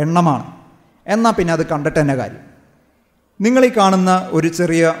എണ്ണമാണ്. എന്നാൽ പിന്നെ അത് കണ്ടിട്ട് തന്നെ കാര്യം. നിങ്ങൾ ഈ കാണുന്ന ഒരു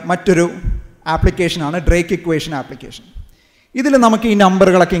ചെറിയ മറ്റൊരു ആപ്ലിക്കേഷനാണ് ഡ്രേക്ക് ഇക്വേഷൻ ആപ്ലിക്കേഷൻ. ഇതിൽ നമുക്ക് ഈ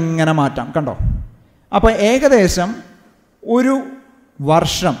നമ്പറുകളൊക്കെ ഇങ്ങനെ മാറ്റാം, കണ്ടോ? അപ്പോൾ ഏകദേശം ഒരു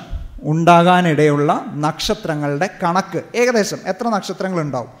വർഷം ഉണ്ടാകാനിടയുള്ള നക്ഷത്രങ്ങളുടെ കണക്ക്, ഏകദേശം എത്ര നക്ഷത്രങ്ങൾ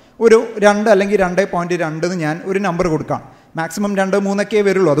ഉണ്ടാവും, ഒരു 2 അല്ലെങ്കിൽ 2.2 ഞാൻ ഒരു നമ്പർ കൊടുക്കാം. മാക്സിമം 2, 3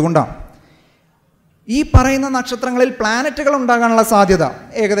 വരുള്ളൂ. അതുകൊണ്ടാണ് ഈ പറയുന്ന നക്ഷത്രങ്ങളിൽ പ്ലാനറ്റുകൾ ഉണ്ടാകാനുള്ള സാധ്യത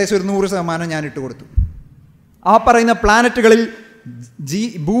ഏകദേശം ഒരു 100% ഞാൻ ഇട്ട് കൊടുത്തു. ആ പറയുന്ന പ്ലാനറ്റുകളിൽ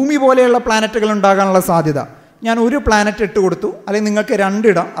ഭൂമി പോലെയുള്ള പ്ലാനറ്റുകൾ ഉണ്ടാകാനുള്ള സാധ്യത ഞാൻ ഒരു പ്ലാനറ്റ് ഇട്ട് കൊടുത്തു, അല്ലെങ്കിൽ നിങ്ങൾക്ക് 2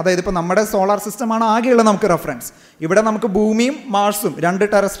 ഇടാം. അതായത് ഇപ്പോൾ നമ്മുടെ സോളാർ സിസ്റ്റമാണ് ആകെയുള്ള നമുക്ക് റെഫറൻസ്. ഇവിടെ നമുക്ക് ഭൂമിയും മാർസും 2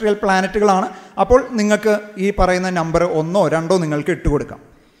 ടെറസ്ട്രിയൽ പ്ലാനറ്റുകളാണ്. അപ്പോൾ നിങ്ങൾക്ക് ഈ പറയുന്ന നമ്പർ 1, 2 നിങ്ങൾക്ക് ഇട്ട് കൊടുക്കാം.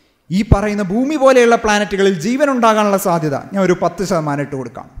 ഈ പറയുന്ന ഭൂമി പോലെയുള്ള പ്ലാനറ്റുകളിൽ ജീവൻ ഉണ്ടാകാനുള്ള സാധ്യത ഞാൻ ഒരു 10% ഇട്ട്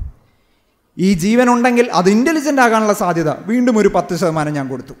കൊടുക്കാം. ഈ ജീവൻ ഉണ്ടെങ്കിൽ അത് ഇൻ്റലിജൻ്റ് ആകാനുള്ള സാധ്യത വീണ്ടും ഒരു 10% ഞാൻ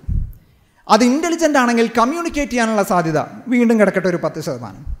കൊടുത്തു. അത് ഇൻ്റലിജൻ്റ് ആണെങ്കിൽ കമ്മ്യൂണിക്കേറ്റ് ചെയ്യാനുള്ള സാധ്യത വീണ്ടും കിടക്കട്ടെ ഒരു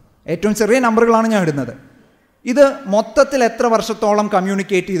 10%. ഏറ്റവും ചെറിയ നമ്പറുകളാണ് ഞാൻ ഇടുന്നത്. ഇത് മൊത്തത്തിൽ എത്ര വർഷത്തോളം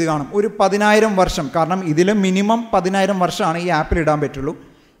കമ്മ്യൂണിക്കേറ്റ് ചെയ്ത് കാണും? ഒരു 10,000 വർഷം. കാരണം ഇതിൽ മിനിമം 10,000 വർഷമാണ് ഈ ആപ്പിൽ ഇടാൻ പറ്റുള്ളൂ.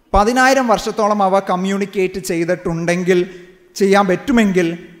 10,000 വർഷത്തോളം അവ കമ്മ്യൂണിക്കേറ്റ് ചെയ്തിട്ടുണ്ടെങ്കിൽ, ചെയ്യാൻ പറ്റുമെങ്കിൽ,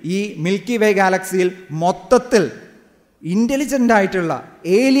 ഈ മിൽക്കി വേ ഗാലക്സിയിൽ മൊത്തത്തിൽ ഇൻ്റലിജൻ്റ് ആയിട്ടുള്ള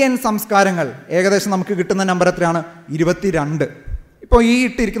ഏലിയൻ സംസ്കാരങ്ങൾ ഏകദേശം നമുക്ക് കിട്ടുന്ന നമ്പർ എത്രയാണ്? 22. ഇപ്പോൾ ഈ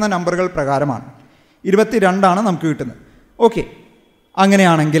ഇട്ടിരിക്കുന്ന നമ്പറുകൾ പ്രകാരമാണ് 22 നമുക്ക് കിട്ടുന്നത്. ഓക്കെ,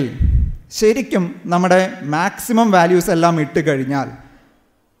 അങ്ങനെയാണെങ്കിൽ ശരിക്കും നമ്മുടെ മാക്സിമം വാല്യൂസ് എല്ലാം ഇട്ട് കഴിഞ്ഞാൽ,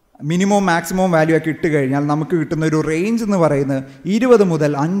 മിനിമം മാക്സിമം വാല്യൂ ഒക്കെ ഇട്ട് കഴിഞ്ഞാൽ നമുക്ക് കിട്ടുന്ന ഒരു റേഞ്ച് എന്ന് പറയുന്നത് 20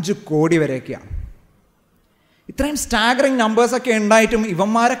 മുതൽ 5 കോടി വരെയൊക്കെയാണ്. ഇത്രയും സ്റ്റാഗറിങ് നമ്പേഴ്സൊക്കെ ഉണ്ടായിട്ടും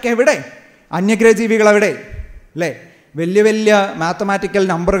ഇവന്മാരൊക്കെ എവിടെ? അന്യഗ്രഹജീവികൾ എവിടെ? അല്ലേ? വലിയ വലിയ മാത്തമാറ്റിക്കൽ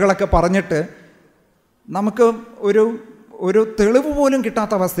നമ്പറുകളൊക്കെ പറഞ്ഞിട്ട് നമുക്ക് ഒരു തെളിവ് പോലും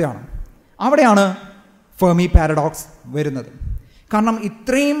കിട്ടാത്ത അവസ്ഥയാണ്. അവിടെയാണ് ഫെർമി പാരഡോക്സ് വരുന്നത്. കാരണം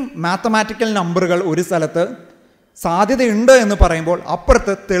ഇത്രയും മാത്തമാറ്റിക്കൽ നമ്പറുകൾ ഒരു സ്ഥലത്ത് സാധ്യതയുണ്ട് എന്ന് പറയുമ്പോൾ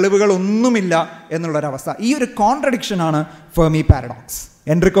അപ്പുറത്ത് തെളിവുകളൊന്നുമില്ല എന്നുള്ളൊരവസ്ഥ. ഈ ഒരു കോൺട്രഡിക്ഷനാണ് ഫെർമി പാരഡോക്സ്.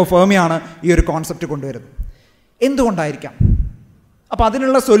 എൻറിക്കോ ഫെർമിയാണ് ഈ ഒരു കോൺസെപ്റ്റ് കൊണ്ടുവരുന്നത്. എന്തുകൊണ്ടായിരിക്കാം? അപ്പോൾ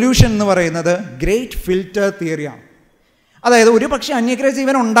അതിനുള്ള സൊല്യൂഷൻ എന്ന് പറയുന്നത് ഗ്രേറ്റ് ഫിൽറ്റർ തിയറിയാണ്. അതായത് ഒരു പക്ഷേ അന്യഗ്രഹ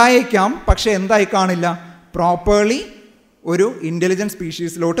ജീവൻ ഉണ്ടായേക്കാം, പക്ഷേ എന്തായി കാണില്ല? പ്രോപ്പർലി ഒരു ഇൻ്റലിജൻറ്റ്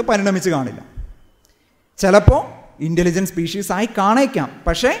സ്പീഷീസിലോട്ട് പരിണമിച്ച് കാണില്ല. ചിലപ്പോൾ ഇൻ്റലിജൻറ്റ് സ്പീഷീസ് ആയി കാണേക്കാം,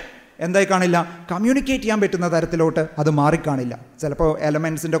 പക്ഷേ എന്തായി കാണില്ല? കമ്മ്യൂണിക്കേറ്റ് ചെയ്യാൻ പറ്റുന്ന തരത്തിലോട്ട് അത് മാറിക്കാണില്ല. ചിലപ്പോൾ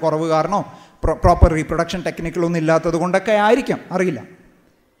എലമെൻസിൻ്റെ കുറവ് കാരണമോ പ്രോപ്പർ റീപ്രൊഡക്ഷൻ ടെക്നിക്കുകളൊന്നും ഇല്ലാത്തത് കൊണ്ടൊക്കെ ആയിരിക്കാം, അറിയില്ല.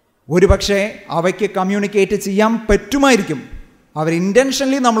 ഒരു പക്ഷേ അവയ്ക്ക് കമ്മ്യൂണിക്കേറ്റ് ചെയ്യാൻ പറ്റുമായിരിക്കും, അവർ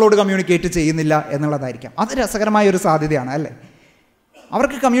ഇൻറ്റൻഷനലി നമ്മളോട് കമ്മ്യൂണിക്കേറ്റ് ചെയ്യുന്നില്ല എന്നുള്ളതായിരിക്കാം. അത് രസകരമായ ഒരു സാധ്യതയാണ്, അല്ലേ?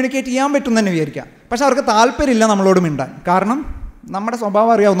 അവർക്ക് കമ്മ്യൂണിക്കേറ്റ് ചെയ്യാൻ പറ്റും തന്നെ വിചാരിക്കാം, പക്ഷെ അവർക്ക് താല്പര്യമില്ല നമ്മളോട് മിണ്ടാൻ. കാരണം നമ്മുടെ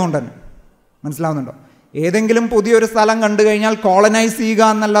സ്വഭാവം അറിയാവുന്നതുകൊണ്ട് തന്നെ. മനസ്സിലാവുന്നുണ്ടോ? ഏതെങ്കിലും പുതിയൊരു സ്ഥലം കണ്ടു കഴിഞ്ഞാൽ കോളനൈസ് ചെയ്യുക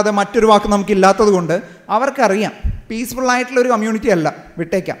എന്നല്ലാതെ മറ്റൊരു വാക്ക് നമുക്കില്ലാത്തത് കൊണ്ട് അവർക്കറിയാം പീസ്ഫുള്ളായിട്ടുള്ളൊരു കമ്മ്യൂണിറ്റി അല്ല,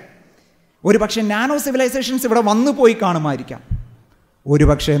 വിട്ടേക്കാം. ഒരു പക്ഷേ നാനോ സിവിലൈസേഷൻസ് ഇവിടെ വന്നു പോയി കാണുമായിരിക്കാം, ഒരു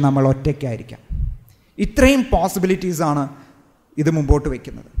പക്ഷേ നമ്മൾ ഒറ്റയ്ക്കായിരിക്കാം. ഇത്രയും പോസിബിലിറ്റീസാണ് ഇത് മുമ്പോട്ട്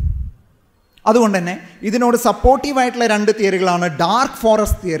വയ്ക്കുന്നത്. അതുകൊണ്ട് തന്നെ ഇതിനോട് സപ്പോർട്ടീവായിട്ടുള്ള 2 തിയറികളാണ്. Dark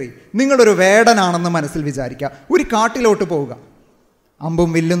forest theory. നിങ്ങളൊരു വേടനാണെന്ന് മനസ്സിൽ വിചാരിക്കുക. ഒരു കാട്ടിലോട്ട് പോവുക, അമ്പും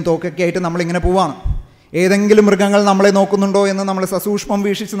വില്ലും തോക്കൊക്കെ ആയിട്ട് നമ്മളിങ്ങനെ പോവാണ്. ഏതെങ്കിലും മൃഗങ്ങൾ നമ്മളെ നോക്കുന്നുണ്ടോ എന്ന് നമ്മൾ സസൂക്ഷ്മം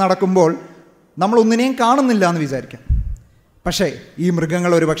വീക്ഷിച്ച് നടക്കുമ്പോൾ നമ്മൾ ഒന്നിനെയും കാണുന്നില്ല എന്ന് വിചാരിക്കാം. പക്ഷേ ഈ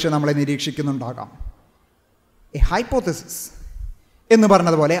മൃഗങ്ങൾ ഒരുപക്ഷെ നമ്മളെ നിരീക്ഷിക്കുന്നുണ്ടാകാം. എ ഹൈപ്പോത്തസിസ് എന്ന്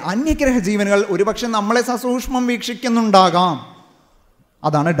പറഞ്ഞതുപോലെ അന്യഗ്രഹ ജീവനുകൾ ഒരുപക്ഷെ നമ്മളെ സസൂക്ഷ്മം വീക്ഷിക്കുന്നുണ്ടാകാം.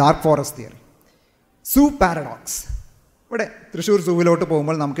 അതാണ് ഡാർക്ക് ഫോറസ്റ്റ് തിയറി. സൂ പാരഡോക്സ്. ഇവിടെ തൃശ്ശൂർ സൂവിലോട്ട്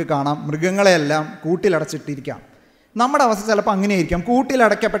പോകുമ്പോൾ നമുക്ക് കാണാം മൃഗങ്ങളെയെല്ലാം കൂട്ടിലടച്ചിട്ടിരിക്കാം. നമ്മുടെ അവസ്ഥ ചിലപ്പോൾ അങ്ങനെയായിരിക്കാം.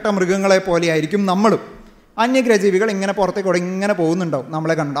 കൂട്ടിലടയ്ക്കപ്പെട്ട മൃഗങ്ങളെ പോലെയായിരിക്കും നമ്മളും. അന്യഗ്രഹജീവികൾ ഇങ്ങനെ പുറത്തേക്കൂടെ ഇങ്ങനെ പോകുന്നുണ്ടാവും.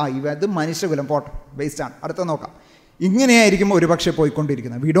 നമ്മളെ കണ്ടാ ഇത് മനുഷ്യകുലം പോട്ടെ, വേസ്റ്റാണ്, അടുത്ത നോക്കാം. ഇങ്ങനെയായിരിക്കും ഒരുപക്ഷെ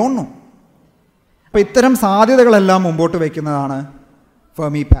പോയിക്കൊണ്ടിരിക്കുന്നത്. We don't know. അപ്പോൾ ഇത്തരം സാധ്യതകളെല്ലാം മുമ്പോട്ട് വയ്ക്കുന്നതാണ്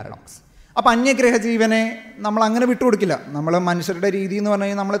ഫെർമി പാരഡോക്സ്. അപ്പോൾ അന്യഗ്രഹജീവനെ നമ്മൾ അങ്ങനെ വിട്ടുകൊടുക്കില്ല. നമ്മൾ മനുഷ്യരുടെ രീതി എന്ന് പറഞ്ഞു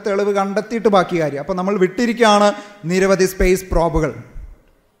കഴിഞ്ഞാൽ നമ്മൾ തെളിവ് കണ്ടെത്തിയിട്ട് ബാക്കി കാര്യം. അപ്പോൾ നമ്മൾ വിട്ടിരിക്കുകയാണ് നിരവധി സ്പേസ് പ്രോബുകൾ.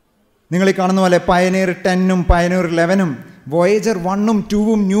 നിങ്ങൾ ഈ കാണുന്ന പോലെ പയനീർ 10ഉം പയനീർ 11ഉം വോയേജർ 1ഉം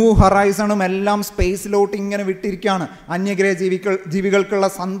 2ഉം ന്യൂ ഹൊറൈസണും എല്ലാം സ്പേസിലോട്ട് ഇങ്ങനെ വിട്ടിരിക്കുകയാണ് അന്യഗ്രഹ ജീവികൾക്കുള്ള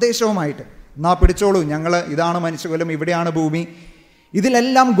സന്ദേശവുമായിട്ട്. എന്നാ പിടിച്ചോളൂ, ഞങ്ങൾ ഇതാണ് മനുഷ്യകുലം, ഇവിടെയാണ് ഭൂമി.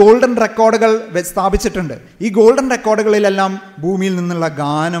 ഇതിലെല്ലാം ഗോൾഡൻ റെക്കോർഡുകൾ സ്ഥാപിച്ചിട്ടുണ്ട്. ഈ ഗോൾഡൻ റെക്കോർഡുകളിലെല്ലാം ഭൂമിയിൽ നിന്നുള്ള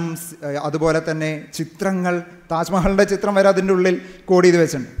ഗാനം, അതുപോലെ തന്നെ ചിത്രങ്ങൾ, താജ്മഹലിൻ്റെ ചിത്രം വരെ അതിൻ്റെ ഉള്ളിൽ കോഡ് ചെയ്ത്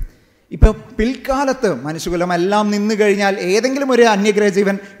വെച്ചിട്ടുണ്ട്. ഇപ്പോൾ പിൽക്കാലത്ത് മനുഷ്യകുലം എല്ലാം നിന്ന് കഴിഞ്ഞാൽ ഏതെങ്കിലും ഒരു അന്യഗ്രഹ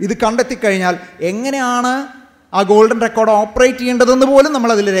ജീവൻ ഇത് കണ്ടെത്തിക്കഴിഞ്ഞാൽ എങ്ങനെയാണ് ആ ഗോൾഡൻ റെക്കോർഡ് ഓപ്പറേറ്റ് ചെയ്യേണ്ടതെന്ന് പോലും നമ്മൾ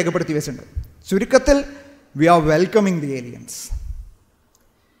അതിൽ രേഖപ്പെടുത്തി വെച്ചിട്ടുണ്ട്. ചുരുക്കത്തിൽ V R welcoming the aliens.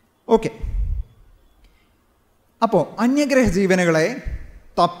 Okay, അപ്പോൾ അന്യഗ്രഹ ജീവനുകളെ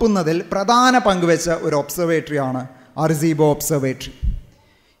തപ്പുന്നതിൽ പ്രധാന പങ്കുവെച്ച ഒരു ഒബ്സർവേറ്ററിയാണ് അർസീബോ ഒബ്സർവേറ്ററി.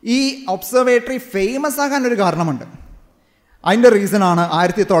 ഈ ഒബ്സർവേറ്ററി ഫേമസ് ആകാൻ ഒരു കാരണമുണ്ട്. അതിൻ്റെ റീസണാണ്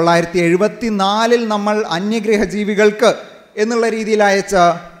 1974 നമ്മൾ അന്യഗ്രഹ ജീവികൾക്ക് എന്നുള്ള രീതിയിൽ അയച്ച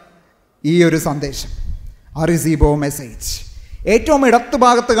ഈ ഒരു സന്ദേശം, അർസീബോ മെസ്സേജ്. ഏറ്റവും ഇടത്ത്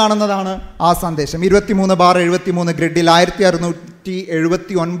ഭാഗത്ത് കാണുന്നതാണ് ആ സന്ദേശം. 23/73 ഗ്രിഡിൽ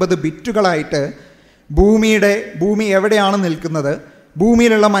 1679 ബിറ്റുകളായിട്ട് ഭൂമി എവിടെയാണ് നിൽക്കുന്നത്,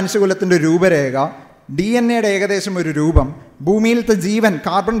 ഭൂമിയിലുള്ള മനുഷ്യകുലത്തിൻ്റെ രൂപരേഖ, DNA ഏകദേശം ഒരു രൂപം, ഭൂമിയിലത്തെ ജീവൻ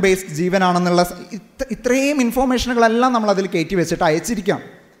കാർബൺ ബേസ്ഡ് ജീവനാണെന്നുള്ള ഇത്രയും ഇൻഫോർമേഷനുകളെല്ലാം നമ്മൾ അതിൽ കയറ്റി വെച്ചിട്ട് അയച്ചിരിക്കാം.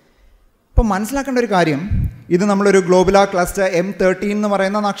 അപ്പോൾ മനസ്സിലാക്കേണ്ട ഒരു കാര്യം, ഇത് നമ്മളൊരു ഗ്ലോബുലാർ ക്ലസ്റ്റർ M13 എന്ന്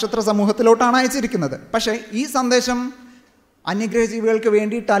പറയുന്ന നക്ഷത്ര സമൂഹത്തിലോട്ടാണ് അയച്ചിരിക്കുന്നത്. പക്ഷേ ഈ സന്ദേശം അന്യഗ്രഹ ജീവികൾക്ക്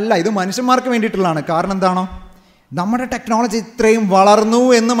വേണ്ടിയിട്ടല്ല, ഇത് മനുഷ്യന്മാർക്ക് വേണ്ടിയിട്ടുള്ളതാണ്. കാരണം എന്താണോ, നമ്മുടെ ടെക്നോളജി ഇത്രയും വളർന്നു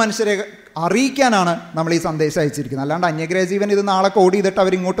എന്ന് മനുഷ്യരെ അറിയിക്കാനാണ് നമ്മൾ ഈ സന്ദേശം അയച്ചിരിക്കുന്നത്. അല്ലാണ്ട് അന്യഗ്രഹ ജീവൻ ഇത് നാളെ കോഡ് ചെയ്തിട്ട്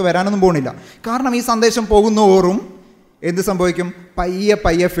അവരിങ്ങോട്ട് വരാനൊന്നും പോകുന്നില്ല. കാരണം ഈ സന്ദേശം പോകുന്നോറും എന്ത് സംഭവിക്കും,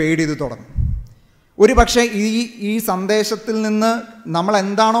 പയ്യെ ഫെയ്ഡ് ചെയ്ത് തുടങ്ങും. ഒരു പക്ഷേ ഈ സന്ദേശത്തിൽ നിന്ന് നമ്മൾ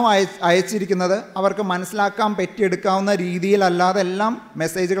എന്താണോ അയച്ചിരിക്കുന്നത് അവർക്ക് മനസ്സിലാക്കാൻ പറ്റിയെടുക്കാവുന്ന രീതിയിലല്ലാതെ എല്ലാം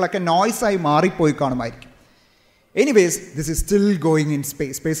മെസ്സേജുകളൊക്കെ നോയ്സായി മാറിപ്പോയി കാണുമായിരിക്കും. Anyways, this is still going in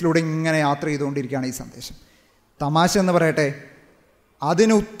സ്പേസിലൂടെ ഇങ്ങനെ യാത്ര ചെയ്തുകൊണ്ടിരിക്കുകയാണ് ഈ സന്ദേശം. തമാശ എന്ന് പറയട്ടെ,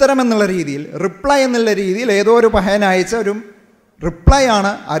 അതിന് ഉത്തരം എന്നുള്ള രീതിയിൽ, റിപ്ലൈ എന്നുള്ള രീതിയിൽ ഏതോ ഒരു പഹയൻ അയച്ച ഒരു റിപ്ലൈ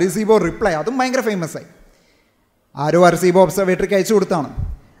ആണ് അർസീബോ റിപ്ലൈ. അതും ഭയങ്കര ഫേമസ് ആയി. ആരോ അർസീബോ ഒബ്സർവേറ്ററിക്ക് അയച്ചു കൊടുത്താണ്.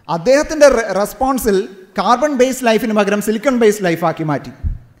 അദ്ദേഹത്തിൻ്റെ റെസ്പോൺസിൽ കാർബൺ ബേസ്ഡ് ലൈഫിന് പകരം സിലിക്കൺ ബേസ്ഡ് ലൈഫാക്കി മാറ്റി.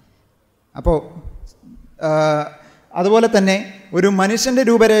 അപ്പോൾ അതുപോലെ തന്നെ ഒരു മനുഷ്യൻ്റെ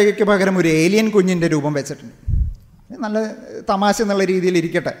രൂപരേഖയ്ക്ക് പകരം ഒരു ഏലിയൻ കുഞ്ഞിൻ്റെ രൂപം വെച്ചിട്ടുണ്ട്. നല്ല തമാശ എന്നുള്ള രീതിയിൽ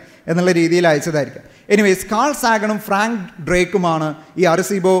ഇരിക്കട്ടെ എന്നുള്ള രീതിയിൽ അയച്ചതായിരിക്കും. എനിവേസ്, കാൾ സാഗണും ഫ്രാങ്ക് ഡ്രേക്കുമാണ് ഈ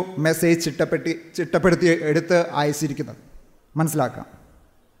അർസീബോ മെസ്സേജ് ചിട്ടപ്പെടുത്തി എടുത്ത് അയച്ചിരിക്കുന്നത്. മനസ്സിലാക്കാം.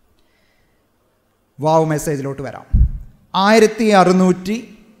 വാവ് മെസ്സേജിലോട്ട് വരാം.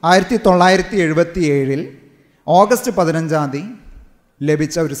 1977 ഓഗസ്റ്റ് 15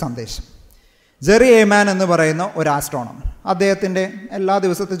 ലഭിച്ച ഒരു സന്ദേശം. ജെറി ഏമാൻ എന്ന് പറയുന്ന ഒരു ആസ്ട്രോണമർ, അദ്ദേഹത്തിൻ്റെ എല്ലാ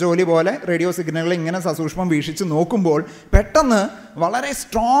ദിവസത്തെ ജോലി പോലെ റേഡിയോ സിഗ്നലുകൾ ഇങ്ങനെ സസൂക്ഷ്മം വീക്ഷിച്ച് നോക്കുമ്പോൾ പെട്ടെന്ന് വളരെ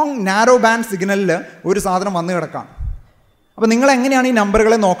സ്ട്രോങ് നാരോ ബാൻഡ് സിഗ്നലിൽ ഒരു സാധനം വന്നു കിടക്കാം. അപ്പോൾ നിങ്ങൾ എങ്ങനെയാണ് ഈ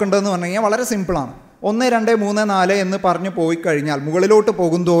നമ്പറുകളെ നോക്കേണ്ടതെന്ന് പറഞ്ഞു കഴിഞ്ഞാൽ വളരെ സിമ്പിളാണ്. 1, 2, 3, 4 എന്ന് പറഞ്ഞു പോയി കഴിഞ്ഞാൽ മുകളിലോട്ട്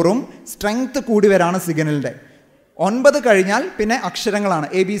പോകുന്തോറും സ്ട്രെങ്ത് കൂടി വരാണ് സിഗ്നലിൻ്റെ. 9 കഴിഞ്ഞാൽ പിന്നെ അക്ഷരങ്ങളാണ്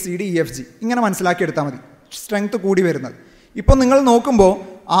ABCD EFG. ഇങ്ങനെ മനസ്സിലാക്കിയെടുത്താൽ മതി സ്ട്രെങ്ത് കൂടി വരുന്നത്. ഇപ്പോൾ നിങ്ങൾ നോക്കുമ്പോൾ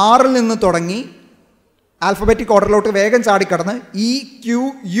 6 നിന്ന് തുടങ്ങി ആൽഫബറ്റിക് ഓർഡറിലോട്ട് വേഗം ചാടിക്കടന്ന്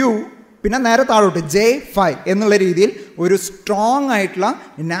EQU പിന്നെ നേരെ താഴോട്ട് J5 എന്നുള്ള രീതിയിൽ ഒരു സ്ട്രോങ് ആയിട്ടുള്ള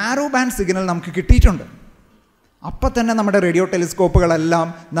നാരോ ബാൻഡ് സിഗ്നൽ നമുക്ക് കിട്ടിയിട്ടുണ്ട്. അപ്പം തന്നെ നമ്മുടെ റേഡിയോ ടെലിസ്കോപ്പുകളെല്ലാം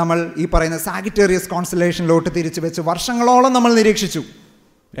നമ്മൾ ഈ പറയുന്ന സാഗിറ്റേറിയസ് കോൺസ്റ്റലേഷനിലോട്ട് തിരിച്ചു വെച്ച് വർഷങ്ങളോളം നമ്മൾ നിരീക്ഷിച്ചു.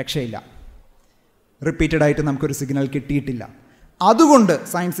 രക്ഷയില്ല. റിപ്പീറ്റഡ് ആയിട്ട് നമുക്കൊരു സിഗ്നൽ കിട്ടിയിട്ടില്ല. അതുകൊണ്ട്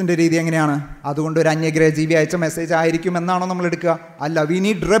സയൻസിൻ്റെ രീതി എങ്ങനെയാണ്, അതുകൊണ്ട് ഒരു അന്യഗ്രഹ ജീവി അയച്ച മെസ്സേജ് ആയിരിക്കും എന്നാണോ നമ്മൾ എടുക്കുക? അല്ല, വി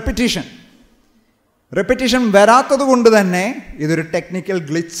നീഡ് റെപ്പിറ്റീഷൻ വരാത്തത് കൊണ്ട് തന്നെ ഇതൊരു ടെക്നിക്കൽ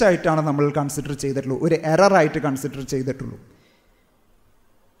ഗ്ലിച്ച് ആയിട്ടാണ് നമ്മൾ കൺസിഡർ ചെയ്തിട്ടുള്ളൂ, ഒരു എററായിട്ട് കൺസിഡർ ചെയ്തിട്ടുള്ളൂ.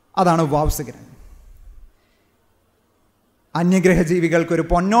 അതാണ് വാവ് സിഗ്നൽ. അന്യഗ്രഹ ജീവികൾക്കൊരു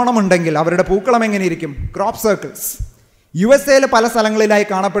പൊന്നോണമുണ്ടെങ്കിൽ അവരുടെ പൂക്കളം എങ്ങനെയിരിക്കും? Crop circles. USA പല സ്ഥലങ്ങളിലായി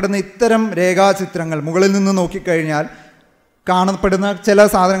കാണപ്പെടുന്ന ഇത്തരം രേഖാചിത്രങ്ങൾ മുകളിൽ നിന്ന് നോക്കിക്കഴിഞ്ഞാൽ കാണപ്പെടുന്ന ചില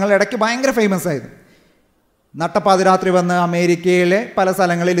സാധനങ്ങൾ ഇടയ്ക്ക് ഭയങ്കര ഫേമസ് ആയിരുന്നു. നട്ടപ്പാതിരാത്രി വന്ന് അമേരിക്കയിലെ പല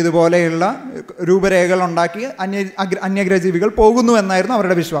സ്ഥലങ്ങളിൽ ഇതുപോലെയുള്ള രൂപരേഖകൾ ഉണ്ടാക്കി അന്യഗ്രഹ ജീവികൾ പോകുന്നു എന്നായിരുന്നു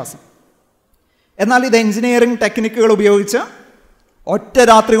അവരുടെ വിശ്വാസം. എന്നാൽ ഇത് എഞ്ചിനീയറിംഗ് ടെക്നിക്കുകൾ ഉപയോഗിച്ച് ഒറ്റ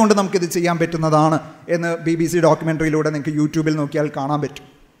രാത്രി കൊണ്ട് നമുക്കിത് ചെയ്യാൻ പറ്റുന്നതാണ് എന്ന് BBC ഡോക്യുമെൻ്ററിയിലൂടെ നിങ്ങൾക്ക് യൂട്യൂബിൽ നോക്കിയാൽ കാണാൻ പറ്റും.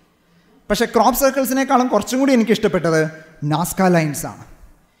 പക്ഷേ ക്രോപ്പ് സർക്കിൾസിനേക്കാളും കുറച്ചും കൂടി എനിക്ക് ഇഷ്ടപ്പെട്ടത് നാസ്ക ലൈൻസ് ആണ്.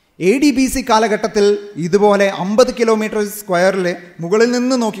 ADBC കാലഘട്ടത്തിൽ ഇതുപോലെ 50 കിലോമീറ്റർ സ്ക്വയറിൽ മുകളിൽ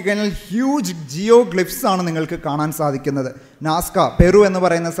നിന്ന് നോക്കിക്കഴിഞ്ഞാൽ ഹ്യൂജ് ജിയോഗ്ലിഫ്സ് ആണ് നിങ്ങൾക്ക് കാണാൻ സാധിക്കുന്നത്. നാസ്ക, പെറു എന്ന്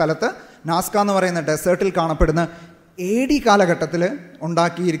പറയുന്ന സ്ഥലത്ത് നാസ്ക എന്ന് പറയുന്ന ഡെസേർട്ടിൽ കാണപ്പെടുന്ന AD കാലഘട്ടത്തിൽ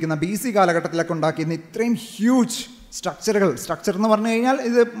ഉണ്ടാക്കിയിരിക്കുന്ന, BC കാലഘട്ടത്തിലൊക്കെ ഉണ്ടാക്കിയിരുന്ന ഇത്രയും ഹ്യൂജ് സ്ട്രക്ചർ എന്ന് പറഞ്ഞു കഴിഞ്ഞാൽ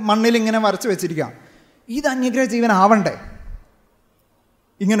ഇത് മണ്ണിൽ ഇങ്ങനെ വരച്ച് വെച്ചിരിക്കാം. ഇത് അന്യഗ്രഹ ജീവൻ ആവണ്ടേ?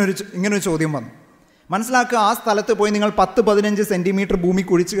 ഇങ്ങനൊരു ചോദ്യം വന്നു. മനസ്സിലാക്കുക, ആ സ്ഥലത്ത് പോയി നിങ്ങൾ 10-15 സെൻറ്റിമീറ്റർ ഭൂമി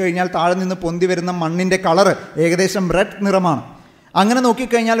കുഴിച്ചു കഴിഞ്ഞാൽ താഴെ നിന്ന് പൊന്തി വരുന്ന മണ്ണിൻ്റെ കളറ് ഏകദേശം റെഡ് നിറമാണ്. അങ്ങനെ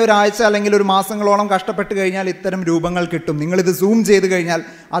നോക്കിക്കഴിഞ്ഞാൽ ഒരാഴ്ച അല്ലെങ്കിൽ ഒരു മാസങ്ങളോളം കഷ്ടപ്പെട്ട് കഴിഞ്ഞാൽ ഇത്തരം രൂപങ്ങൾ കിട്ടും. നിങ്ങളിത് സൂം ചെയ്ത് കഴിഞ്ഞാൽ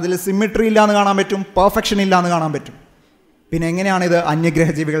അതിൽ സിമ്മിട്രി ഇല്ലാന്ന് കാണാൻ പറ്റും, പെർഫെക്ഷൻ ഇല്ലാന്ന് കാണാൻ പറ്റും. പിന്നെ എങ്ങനെയാണ് ഇത്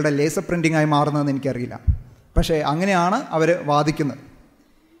അന്യഗ്രഹജീവികളുടെ ലേസർ പ്രിൻറ്റിംഗ് ആയി മാറുന്നതെന്ന് എനിക്കറിയില്ല. പക്ഷേ അങ്ങനെയാണ് അവർ വാദിക്കുന്നത്.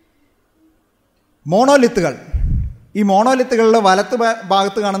 മോണോലിത്തുകൾ, ഈ മോണോലിത്തുകളിൽ വലത്ത്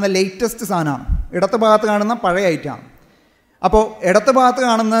ഭാഗത്ത് കാണുന്ന ലേറ്റസ്റ്റ് സാധനമാണ്, ഇടത്ത് ഭാഗത്ത് കാണുന്ന പഴയ ഐറ്റമാണ്. അപ്പോൾ ഇടത്ത് ഭാഗത്ത്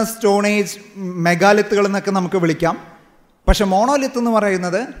കാണുന്ന സ്റ്റോൺ ഏജ് മെഗാലിത്തുകൾ എന്നൊക്കെ നമുക്ക് വിളിക്കാം. പക്ഷെ മോണോലിത്ത് എന്ന്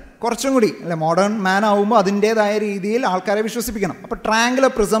പറയുന്നത് കുറച്ചും കൂടി അല്ലെ, മോഡേൺ മാൻ ആവുമ്പോൾ അതിൻ്റേതായ രീതിയിൽ ആൾക്കാരെ വിശ്വസിപ്പിക്കണം. അപ്പോൾ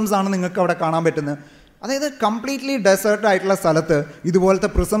ട്രയാങ്കുലർ പ്രിസംസ് ആണ് നിങ്ങൾക്ക് അവിടെ കാണാൻ പറ്റുന്നത്. അതായത് കംപ്ലീറ്റ്ലി ഡെസേർട്ട് ആയിട്ടുള്ള സ്ഥലത്ത് ഇതുപോലത്തെ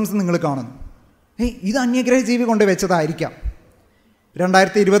പ്രിസംസ് നിങ്ങൾ കാണുന്നു. ഇത് അന്യഗ്രഹ ജീവി കൊണ്ട് വെച്ചതായിരിക്കാം.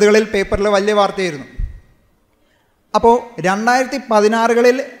 2020 പേപ്പറിൽ വലിയ വാർത്തയായിരുന്നു. അപ്പോൾ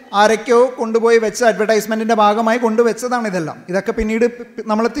 2016 ആരൊക്കെയോ കൊണ്ടുപോയി വെച്ച അഡ്വർടൈസ്മെൻറ്റിൻ്റെ ഭാഗമായി കൊണ്ടുവച്ചതാണ് ഇതെല്ലാം. ഇതൊക്കെ പിന്നീട്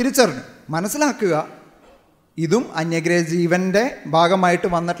നമ്മൾ തിരിച്ചറിഞ്ഞു. മനസ്സിലാക്കുക, ഇതും അന്യഗ്രഹ ജീവൻ്റെ ഭാഗമായിട്ട്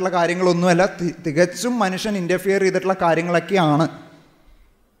വന്നിട്ടുള്ള കാര്യങ്ങളൊന്നുമല്ല, തികച്ചും മനുഷ്യൻ ഇൻ്റർഫിയർ ചെയ്തിട്ടുള്ള കാര്യങ്ങളൊക്കെയാണ്.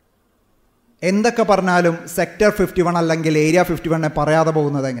 എന്തൊക്കെ പറഞ്ഞാലും സെക്ടർ 51 അല്ലെങ്കിൽ ഏരിയ 51 പറയാതെ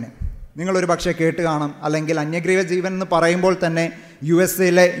പോകുന്നത് എങ്ങനെ? നിങ്ങളൊരു പക്ഷേ കേട്ട് കാണും. അല്ലെങ്കിൽ അന്യഗ്രഹ ജീവൻ എന്ന് പറയുമ്പോൾ തന്നെ യു എസ്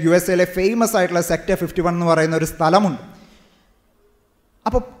എയിലെ ഫേമസ് ആയിട്ടുള്ള സെക്ടർ 51 എന്ന് പറയുന്ന ഒരു സ്ഥലമുണ്ട്.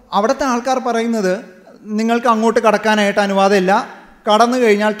 അപ്പോൾ അവിടുത്തെ ആൾക്കാർ പറയുന്നത് നിങ്ങൾക്ക് അങ്ങോട്ട് കടക്കാനായിട്ട് അനുവാദമില്ല, കടന്നു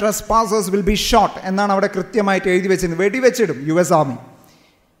കഴിഞ്ഞാൽ ട്രസ്പാസേഴ്സ് വിൽ ബി ഷോട്ട് എന്നാണ് അവിടെ കൃത്യമായിട്ട് എഴുതി വെച്ചിരുന്നത്. വെടിവെച്ചിടും US ആർമി.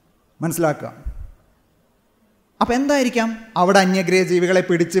 മനസ്സിലാക്കുക. അപ്പം എന്തായിരിക്കാം? അവിടെ അന്യഗ്രഹ ജീവികളെ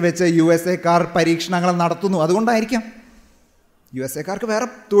പിടിച്ചു വെച്ച് USA പരീക്ഷണങ്ങൾ നടത്തുന്നു. അതുകൊണ്ടായിരിക്കാം. USA വേറെ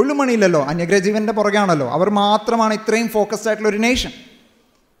തൊഴിൽ മണിയില്ലല്ലോ, അന്യഗ്രഹ ജീവൻ്റെ പുറകെയാണല്ലോ. അവർ മാത്രമാണ് ഇത്രയും ഫോക്കസ്ഡ് ആയിട്ടുള്ള ഒരു നേഷൻ.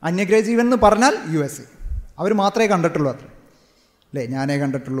 അന്യഗ്രഹ ജീവൻ എന്ന് പറഞ്ഞാൽ USA. അവർ മാത്രമേ കണ്ടിട്ടുള്ളൂ അത്ര അല്ലേ? ഞാനേ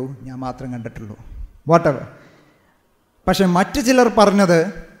കണ്ടിട്ടുള്ളൂ, ഞാൻ മാത്രം കണ്ടിട്ടുള്ളൂ, വാട്ടെവർ. പക്ഷെ മറ്റു ചിലർ പറഞ്ഞത്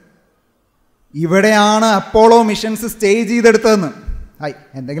ഇവിടെയാണ് അപ്പോളോ മിഷൻസ് സ്റ്റേ ചെയ്തെടുത്തതെന്ന്.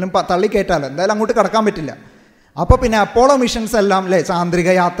 എന്തെങ്കിലും തള്ളിക്കയറ്റാലോ, എന്തായാലും അങ്ങോട്ട് കടക്കാൻ പറ്റില്ല. അപ്പോൾ പിന്നെ അപ്പോളോ മിഷൻസ് എല്ലാം അല്ലേ ചാന്ദ്രിക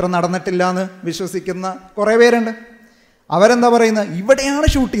യാത്ര നടന്നിട്ടില്ല എന്ന് വിശ്വസിക്കുന്ന കുറേ പേരുണ്ട്. അവരെന്താ പറയുന്നത്? ഇവിടെയാണ്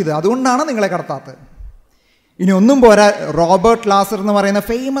ഷൂട്ട് ചെയ്തത്, അതുകൊണ്ടാണ് നിങ്ങളെ കടത്താത്തത്. ഇനി ഒന്നും പോരാ, റോബർട്ട് ലാസർ എന്ന് പറയുന്ന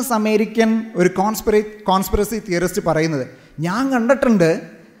ഫേമസ് അമേരിക്കൻ ഒരു കോൺസ്പിറസി തിയറിസ്റ്റ് പറയുന്നത്, ഞാൻ കണ്ടിട്ടുണ്ട്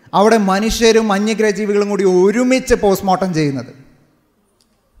അവിടെ മനുഷ്യരും അന്യഗ്രഹ ജീവികളും കൂടി ഒരുമിച്ച് പോസ്റ്റ്മോർട്ടം ചെയ്യുന്നത്.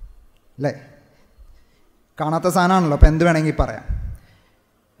 അല്ലേ? കാണാത്ത സാധനമാണല്ലോ, അപ്പം എന്ത് വേണമെങ്കിൽ പറയാം.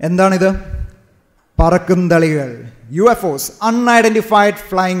 എന്താണിത്? പറക്കുംതളികൾ, UFOs, അൺഐഡൻറ്റിഫൈഡ്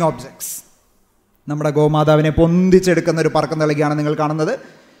ഫ്ലൈയിങ് ഒബ്ജക്ട്സ്. നമ്മുടെ ഗോമാതാവിനെ പൊന്തിച്ചെടുക്കുന്ന ഒരു പറക്കുംതളികയാണ് നിങ്ങൾ കാണുന്നത്.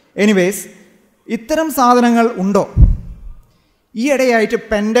 എനിവേസ്, ഇത്തരം സാധനങ്ങൾ ഉണ്ടോ? ഈയിടെയായിട്ട്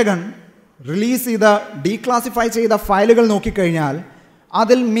പെൻറ്റഗൺ റിലീസ് ചെയ്ത ഡീക്ലാസിഫൈ ചെയ്ത ഫയലുകൾ നോക്കിക്കഴിഞ്ഞാൽ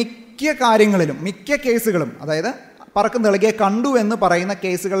അതിൽ മിക്ക കേസുകളും, അതായത് പറക്കുംതളികയെ കണ്ടു എന്ന് പറയുന്ന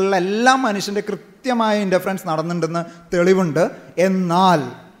കേസുകളിലെല്ലാം മനുഷ്യൻ്റെ കൃത്യമായ ഇൻ്റർഫറൻസ് നടന്നിട്ടുണ്ടെന്ന് തെളിവുണ്ട്. എന്നാൽ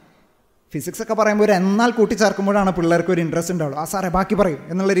ഫിസിക്സ് ഒക്കെ പറയുമ്പോൾ ഒരു എന്നാൽ കൂട്ടിച്ചേർക്കുമ്പോഴാണ് പിള്ളേർക്ക് ഒരു ഇൻട്രസ്റ്റ് ഉണ്ടാവുള്ളൂ. ആ സാറേ ബാക്കി പറയും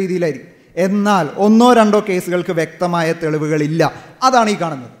എന്നുള്ള രീതിയിലായിരിക്കും. എന്നാൽ 1-2 കേസുകൾക്ക് വ്യക്തമായ തെളിവുകളില്ല. അതാണ് ഈ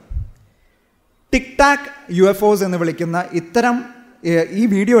കാണുന്നത്. ടിക് ടാക് UFOs എന്ന് വിളിക്കുന്ന ഇത്തരം ഈ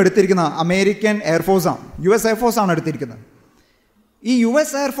വീഡിയോ എടുത്തിരിക്കുന്ന അമേരിക്കൻ എയർഫോഴ്സാണ്, US എയർഫോഴ്സാണ് എടുത്തിരിക്കുന്നത്. ഈ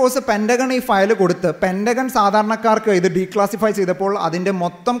US എയർഫോഴ്സ് പെൻറ്റഗൺ ഈ ഫയൽ കൊടുത്ത് പെൻറ്റഗൺ സാധാരണക്കാർക്ക് ഇത് ഡീക്ലാസിഫൈ ചെയ്തപ്പോൾ അതിൻ്റെ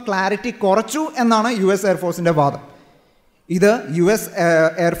മൊത്തം ക്ലാരിറ്റി കുറച്ചു എന്നാണ് US എയർഫോഴ്സിൻ്റെ വാദം. ഇത് US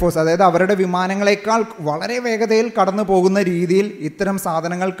എയർഫോഴ്സ്, അതായത് അവരുടെ വിമാനങ്ങളെക്കാൾ വളരെ വേഗതയിൽ കടന്നു പോകുന്ന രീതിയിൽ ഇത്തരം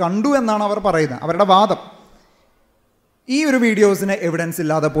സാധനങ്ങൾ കണ്ടു എന്നാണ് അവർ പറയുന്നത്, അവരുടെ വാദം. ഈ ഒരു വീഡിയോസിന് എവിഡൻസ്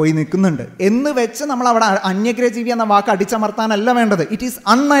ഇല്ലാതെ പോയി നിൽക്കുന്നുണ്ട് എന്ന് വെച്ച് നമ്മൾ അവിടെ അന്യഗ്രഹജീവി എന്ന വാക്ക് അടിച്ചമർത്താനല്ല വേണ്ടത്. ഇറ്റ് ഈസ്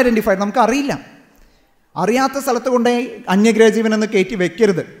അൺഐഡൻറ്റിഫൈഡ്, നമുക്ക് അറിയില്ല. അറിയാത്ത സ്ഥലത്ത് കൊണ്ടേ അന്യഗ്രഹജീവൻ എന്ന് കയറ്റി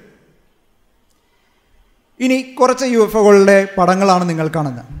വെക്കരുത്. ഇനി കുറച്ച് UFOകളുടെ പടങ്ങളാണ് നിങ്ങൾ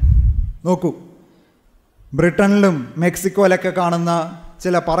കാണുന്നത്. നോക്കൂ, ബ്രിട്ടനിലും മെക്സിക്കോയിലൊക്കെ കാണുന്ന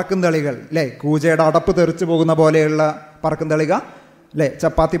ചില പറക്കുംതളികൾ അല്ലേ, കൂജയുടെ അടപ്പ് തെറിച്ചു പോകുന്ന പോലെയുള്ള പറക്കുംതളിക അല്ലേ,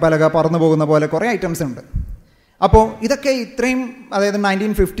 ചപ്പാത്തി പലക പറന്നു പോകുന്ന പോലെ കുറേ ഐറ്റംസ് ഉണ്ട്. അപ്പോൾ ഇതൊക്കെ ഇത്രയും, അതായത്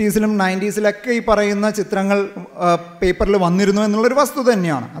 1950s-ലും 90s-ലൊക്കെ ഈ പറയുന്ന ചിത്രങ്ങൾ പേപ്പറിൽ വന്നിരുന്നു എന്നുള്ളൊരു വസ്തുത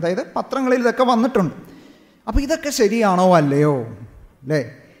തന്നെയാണ്. അതായത് പത്രങ്ങളിൽ ഇതൊക്കെ വന്നിട്ടുണ്ട്. അപ്പോൾ ഇതൊക്കെ ശരിയാണോ അല്ലയോ അല്ലേ?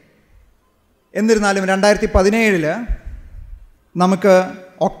 എന്നിരുന്നാലും 2017 നമുക്ക്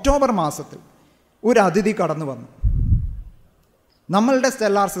ഒക്ടോബർ മാസത്തിൽ ഒരു അതിഥി കടന്നു വന്നു. നമ്മളുടെ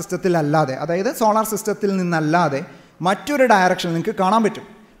സ്റ്റെല്ലാർ സിസ്റ്റത്തിൽ അല്ലാതെ, അതായത് സോളാർ സിസ്റ്റത്തിൽ നിന്നല്ലാതെ മറ്റൊരു ഡയറക്ഷൻ നിങ്ങൾക്ക് കാണാൻ പറ്റും.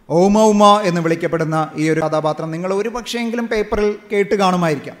 ഓമ എന്ന് വിളിക്കപ്പെടുന്ന ഈ ഒരു കഥാപാത്രം നിങ്ങൾ ഒരു പക്ഷേയെങ്കിലും പേപ്പറിൽ കേട്ട്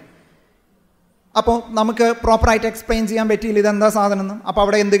കാണുമായിരിക്കാം. അപ്പോൾ നമുക്ക് പ്രോപ്പറായിട്ട് എക്സ്പ്ലെയിൻ ചെയ്യാൻ പറ്റിയില്ല ഇതെന്താ സാധനം എന്ന്. അപ്പോൾ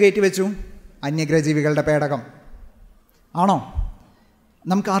അവിടെ എന്ത് കയറ്റി വെച്ചു? അന്യഗ്രഹജീവികളുടെ പേടകം ആണോ?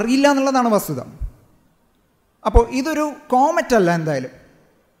 നമുക്കറിയില്ല എന്നുള്ളതാണ് വസ്തുത. അപ്പോൾ ഇതൊരു കോമറ്റ് അല്ല, എന്തായാലും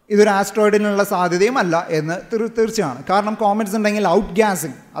ഇതൊരു ആസ്ട്രോയിഡിനുള്ള സാധ്യതയും അല്ല എന്ന് തീർച്ചയാണ്. കാരണം കോമറ്റ്സ് ഉണ്ടെങ്കിൽ ഔട്ട്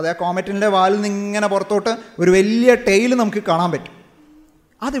ഗ്യാസിങ്, അതായത് കോമറ്റിൻ്റെ വാലിൽ നിന്ന് ഇങ്ങനെ പുറത്തോട്ട് ഒരു വലിയ ടെയിൽ നമുക്ക് കാണാൻ പറ്റും.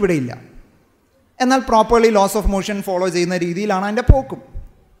 അതിവിടെ ഇല്ല. എന്നാൽ properly loss of motion follow ചെയ്യുന്ന രീതിയിലാണ് അതിൻ്റെ പോക്കും.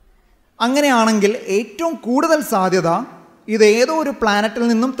 അങ്ങനെയാണെങ്കിൽ ഏറ്റവും കൂടുതൽ സാധ്യത ഇത് ഏതോ ഒരു പ്ലാനറ്റിൽ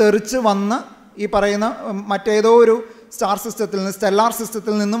നിന്നും തെറിച്ച് വന്ന് ഈ പറയുന്ന മറ്റേതോ ഒരു സ്റ്റാർ സിസ്റ്റത്തിൽ നിന്ന്, സ്റ്റെല്ലാർ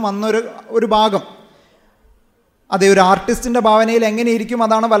സിസ്റ്റത്തിൽ നിന്നും വന്നൊരു ഭാഗം. അതേ ഒരു ആർട്ടിസ്റ്റിൻ്റെ ഭാവനയിൽ എങ്ങനെയിരിക്കും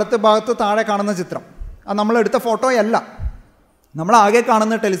അതാണ് വലത്ത് ഭാഗത്ത് താഴെ കാണുന്ന ചിത്രം. അത് നമ്മളെടുത്ത ഫോട്ടോയല്ല, നമ്മളാകെ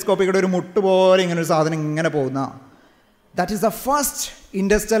കാണുന്ന ടെലിസ്കോപ്പിയുടെ ഒരു മുട്ട് പോലെ ഇങ്ങനെ ഒരു സാധനം ഇങ്ങനെ പോകുന്ന. That is the first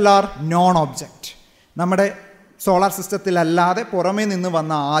Interstellar non object. നമ്മുടെ സോളാർ സിസ്റ്റത്തിലല്ലാതെ പുറമേ നിന്ന്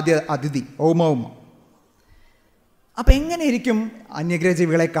വന്ന ആദ്യ അതിഥി ഓമ. അപ്പം എങ്ങനെയിരിക്കും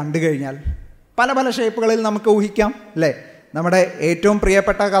അന്യഗ്രഹജീവികളെ കണ്ടു കഴിഞ്ഞാൽ? പല പല ഷേപ്പുകളിൽ നമുക്ക് ഊഹിക്കാം അല്ലേ? നമ്മുടെ ഏറ്റവും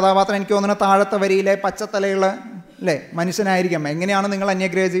പ്രിയപ്പെട്ട കഥാപാത്രം എനിക്ക് തോന്നുന്ന താഴത്തെ വരിയിലെ പച്ചത്തലയുള്ള അല്ലേ മനുഷ്യനായിരിക്കാം. എങ്ങനെയാണ് നിങ്ങൾ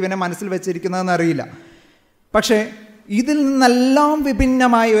അന്യഗ്രഹജീവനെ മനസ്സിൽ വെച്ചിരിക്കുന്നതെന്ന് അറിയില്ല. പക്ഷേ ഇതിൽ നിന്നെല്ലാം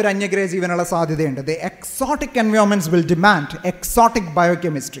വിഭിന്നമായ ഒരു അന്യഗ്രഹജീവനുള്ള സാധ്യതയുണ്ട്. The exotic environments will demand exotic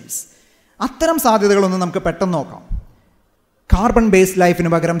ബയോകെമിസ്ട്രീസ്. അത്തരം സാധ്യതകളൊന്നും നമുക്ക് പെട്ടെന്ന് നോക്കാം. കാർബൺ ബേസ്ഡ് ലൈഫിന്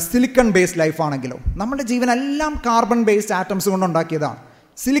പകരം സിലിക്കൺ ബേസ്ഡ് ലൈഫാണെങ്കിലോ? നമ്മുടെ ജീവനെല്ലാം carbon based atoms കൊണ്ടുണ്ടാക്കിയതാണ്.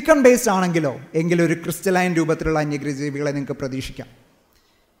 Silicon based ആണെങ്കിലോ എങ്കിലും ഒരു ക്രിസ്റ്റലൈൻ രൂപത്തിലുള്ള അന്യഗ്രഹജീവികളെ നിങ്ങൾക്ക് പ്രതീക്ഷിക്കാം.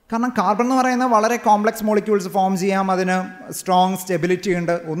 കാരണം കാർബൺ എന്ന് പറയുന്നത് വളരെ കോംപ്ലക്സ് മോളിക്യൂൾസ് ഫോം ചെയ്യാം, അതിന് സ്ട്രോങ് സ്റ്റെബിലിറ്റി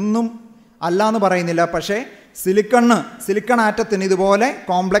ഉണ്ട്, ഒന്നും അല്ല എന്ന് പറയുന്നില്ല. പക്ഷേ സിലിക്കൺ ആറ്റത്തിന് ഇതുപോലെ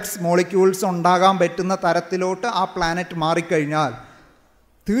കോംപ്ലക്സ് മോളിക്യൂൾസ് ഉണ്ടാകാൻ പറ്റുന്ന തരത്തിലോട്ട് ആ പ്ലാനറ്റ് മാറിക്കഴിഞ്ഞാൽ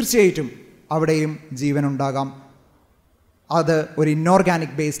തീർച്ചയായിട്ടും അവിടെയും ജീവനുണ്ടാകാം. അത് ഒരു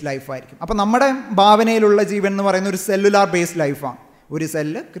ഇൻഓർഗാനിക് ബേസ്ഡ് ലൈഫായിരിക്കും. അപ്പോൾ നമ്മുടെ ഭാവനയിലുള്ള ജീവൻ എന്ന് പറയുന്ന ഒരു സെല്ലുലാർ ബേസ്ഡ് ലൈഫാണ്. ഒരു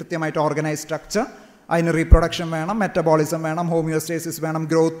സെല്ല് കൃത്യമായിട്ട് ഓർഗനൈസ് സ്ട്രക്ചർ, അതിന് റീപ്രൊഡക്ഷൻ വേണം, മെറ്റബോളിസം വേണം, ഹോമിയോസ്റ്റേസിസ് വേണം,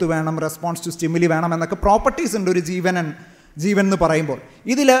 ഗ്രോത്ത് വേണം, റെസ്പോൺസ് ടു സ്റ്റിമുലി വേണം എന്നൊക്കെ പ്രോപ്പർട്ടീസ് ഉണ്ട് ഒരു ജീവൻ എന്ന് പറയുമ്പോൾ.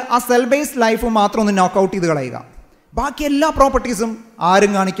 ഇതിൽ ആ സെൽ ബേസ്ഡ് ലൈഫ് മാത്രം ഒന്ന് നോക്കൗട്ട് ചെയ്ത് കളയുക. ബാക്കി എല്ലാ പ്രോപ്പർട്ടീസും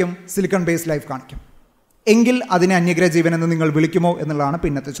ആരും കാണിക്കും? സിലിക്കൺ ബേസ്ഡ് ലൈഫ് കാണിക്കും. എങ്കിൽ അതിനെ അന്യഗ്രഹ ജീവൻ എന്ന് നിങ്ങൾ വിളിക്കുമോ എന്നുള്ളതാണ്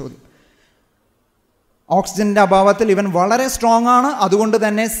പിന്നത്തെ ചോദ്യം. ഓക്സിജൻ്റെ അഭാവത്തിൽ ഇവൻ വളരെ സ്ട്രോങ് ആണ്. അതുകൊണ്ട്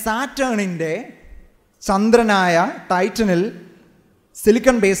തന്നെ സാറ്റേണിൻ്റെ ചന്ദ്രനായ ടൈറ്റനിൽ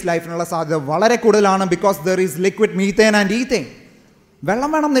സിലിക്കൺ ബേസ്ഡ് ലൈഫിനുള്ള സാധ്യത വളരെ കൂടുതലാണ്. Because there is liquid methane and ഈത്തേൻ. വെള്ളം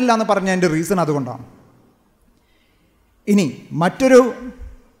വേണമെന്നില്ല എന്ന് പറഞ്ഞതിൻ്റെ റീസൺ അതുകൊണ്ടാണ്. ഇനി മറ്റൊരു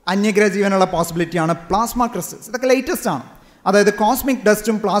അന്യഗ്രഹ ജീവനുള്ള പോസിബിലിറ്റിയാണ് പ്ലാസ്മ ക്രിസ്റ്റൽസ്. ഇതൊക്കെ ലേറ്റസ്റ്റ് ആണ്. അതായത് കോസ്മിക്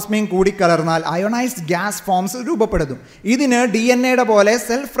ഡസ്റ്റും പ്ലാസ്മയും കൂടി കലർന്നാൽ അയോണൈസ്ഡ് ഗ്യാസ് ഫോംസ് രൂപപ്പെടുന്നു. ഇതിന് DNA പോലെ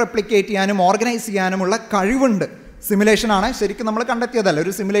സെൽഫ് റെപ്ലിക്കേറ്റ് ചെയ്യാനും ഓർഗനൈസ് ചെയ്യാനുമുള്ള കഴിവുണ്ട്. സിമുലേഷനാണ്, ശരിക്കും നമ്മൾ കണ്ടെത്തിയതല്ല,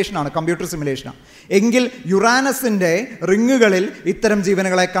 ഒരു സിമുലേഷനാണ്, കമ്പ്യൂട്ടർ സിമുലേഷനാണ്. എങ്കിൽ യുറാനസിൻ്റെ റിങ്ങുകളിൽ ഇത്തരം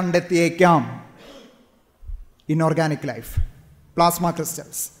ജീവനുകളെ കണ്ടെത്തിയേക്കാം. Inorganic life, plasma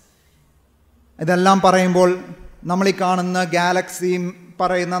crystals. ഇതെല്ലാം പറയുമ്പോൾ നമ്മൾ ഈ കാണുന്ന ഗാലക്സിയും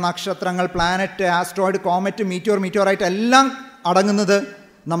പറയുന്ന നക്ഷത്രങ്ങൾ, പ്ലാനറ്റ്, ആസ്ട്രോയിഡ്, കോമറ്റ്, മീറ്റിയോറൈറ്റ് എല്ലാം അടങ്ങുന്നത്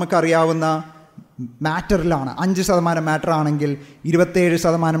നമുക്കറിയാവുന്ന മാറ്ററിലാണ്. 5% മാറ്റർ ആണെങ്കിൽ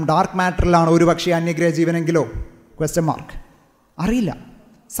 27% ഡാർക്ക് മാറ്ററിലാണ്. ഒരു പക്ഷേ അന്യഗ്രഹ ജീവനെങ്കിലോ? Question mark. അറിയില്ല.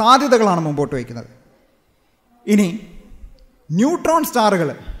 സാധ്യതകളാണ് മുമ്പോട്ട് വയ്ക്കുന്നത്. ഇനി ന്യൂട്രോൺ സ്റ്റാറുകൾ,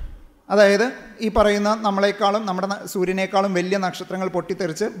 അതായത് ഈ പറയുന്ന നമ്മളെക്കാളും നമ്മുടെ സൂര്യനേക്കാളും വലിയ നക്ഷത്രങ്ങൾ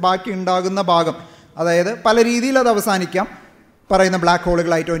പൊട്ടിത്തെറിച്ച് ബാക്കി ഉണ്ടാകുന്ന ഭാഗം, അതായത് പല രീതിയിൽ അത് അവസാനിക്കാം. പറയുന്ന ബ്ലാക്ക്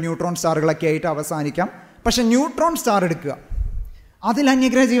ഹോളുകളായിട്ടോ ന്യൂട്രോൺ സ്റ്റാറുകളൊക്കെ ആയിട്ട് അവസാനിക്കാം. പക്ഷേ ന്യൂട്രോൺ സ്റ്റാർ എടുക്കുക, അതിൽ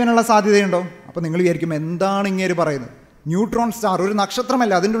അന്യഗ്രഹ ജീവനുള്ള സാധ്യതയുണ്ടോ? അപ്പോൾ നിങ്ങൾ വിചാരിക്കും എന്താണ് ഇങ്ങനെ പറയുന്നത്? ന്യൂട്രോൺ സ്റ്റാർ ഒരു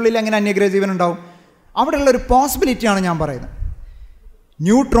നക്ഷത്രമല്ല, അതിൻ്റെ ഉള്ളിൽ എങ്ങനെ അന്യഗ്രഹ ജീവൻ ഉണ്ടാവും? അവിടെയുള്ള ഒരു പോസിബിലിറ്റിയാണ് ഞാൻ പറയുന്നത്.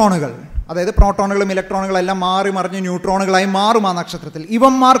 ന്യൂട്രോണുകൾ, അതായത് പ്രോട്ടോണുകളും ഇലക്ട്രോണുകളും എല്ലാം മാറി മറിഞ്ഞ് ന്യൂട്രോണുകളായി മാറും ആ നക്ഷത്രത്തിൽ.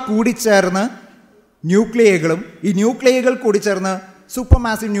 ഇവന്മാർ കൂടിച്ചേർന്ന് ന്യൂക്ലിയകളും, ഈ ന്യൂക്ലിയകൾ കൂടിച്ചേർന്ന് സൂപ്പർ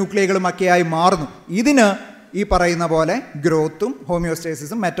മാസീവ് ന്യൂക്ലിയകളും ഒക്കെയായി മാറുന്നു. ഇതിന് ഈ പറയുന്ന പോലെ ഗ്രോത്തും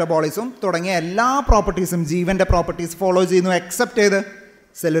ഹോമിയോസ്റ്റേസിസും മെറ്റബോളിസും തുടങ്ങിയ എല്ലാ പ്രോപ്പർട്ടീസും, ജീവൻ്റെ പ്രോപ്പർട്ടീസ് ഫോളോ ചെയ്യുന്നു, എക്സെപ്റ്റ് ചെയ്ത്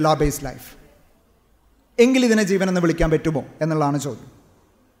സെല്ലുലാർ ബേസ്ഡ് ലൈഫ്. എങ്കിൽ ഇതിനെ ജീവൻ എന്ന് വിളിക്കാൻ പറ്റുമോ എന്നുള്ളതാണ് ചോദ്യം.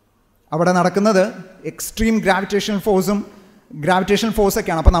 അവിടെ നടക്കുന്നത് എക്സ്ട്രീം ഗ്രാവിറ്റേഷണൽ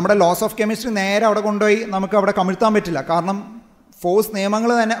ഫോഴ്സൊക്കെയാണ്. അപ്പോൾ നമ്മുടെ ലോസ് ഓഫ് കെമിസ്ട്രി നേരെ അവിടെ കൊണ്ടുപോയി നമുക്ക് അവിടെ കമിഴ്ത്താൻ പറ്റില്ല. കാരണം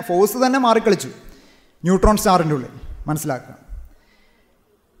ഫോഴ്സ് തന്നെ മാറിക്കളിച്ചു ന്യൂട്രോൺ സ്റ്റാറിൻ്റെ ഉള്ളിൽ. മനസ്സിലാക്കുക.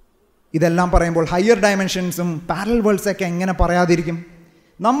 ഇതെല്ലാം പറയുമ്പോൾ ഹയർ ഡയമെൻഷൻസും പാരലൽ വേൾഡ്സൊക്കെ എങ്ങനെ പറയാതിരിക്കും?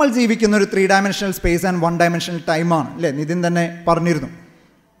 നമ്മൾ ജീവിക്കുന്ന ഒരു 3 ഡയമെൻഷണൽ സ്പേസ് ആൻഡ് 1 ഡയമെൻഷണൽ ടൈമാണ് അല്ലേ? നിതിൻ തന്നെ പറഞ്ഞിരുന്നു.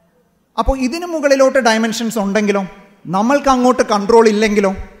 അപ്പോൾ ഇതിന് മുകളിലോട്ട് ഡയമെൻഷൻസ് ഉണ്ടെങ്കിലോ, നമ്മൾക്ക് അങ്ങോട്ട് കൺട്രോൾ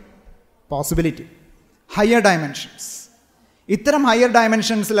ഇല്ലെങ്കിലോ? പോസിബിലിറ്റി. ഹയർ ഡയമെൻഷൻസ്, ഇത്തരം ഹയർ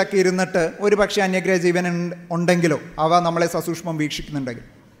ഡയമെൻഷൻസിലൊക്കെ ഇരുന്നിട്ട് ഒരു പക്ഷേ അന്യഗ്രഹ ജീവൻ ഉണ്ടെങ്കിലോ, അവ നമ്മളെ സസൂക്ഷ്മം വീക്ഷിക്കുന്നുണ്ടെങ്കിൽ.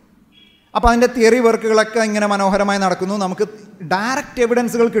 അപ്പോൾ അതിൻ്റെ തിയറി വർക്കുകളൊക്കെ ഇങ്ങനെ മനോഹരമായി നടക്കുന്നു. നമുക്ക് ഡയറക്റ്റ്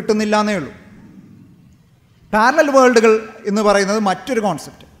എവിഡൻസുകൾ കിട്ടുന്നില്ല എന്നേ ഉള്ളൂ. പാരലൽ വേൾഡുകൾ എന്ന് പറയുന്നത് മറ്റൊരു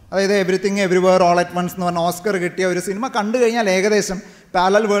കോൺസെപ്റ്റ്. അതായത് everything everywhere all at once എന്ന് പറഞ്ഞ ഓസ്കർ കിട്ടിയ ഒരു സിനിമ കണ്ടു കഴിഞ്ഞാൽ ഏകദേശം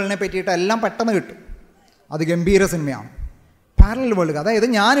പാരലൽ വേൾഡിനെ പറ്റിയിട്ട് എല്ലാം പെട്ടെന്ന് കിട്ടും. അത് ഗംഭീര സിനിമയാണ്. പാരലൽ വേൾഡ്, അതായത്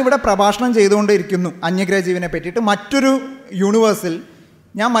ഞാനിവിടെ പ്രഭാഷണം ചെയ്തുകൊണ്ടിരിക്കുന്നു അന്യഗ്രഹ ജീവനെ പറ്റിയിട്ട്, മറ്റൊരു യൂണിവേഴ്സിൽ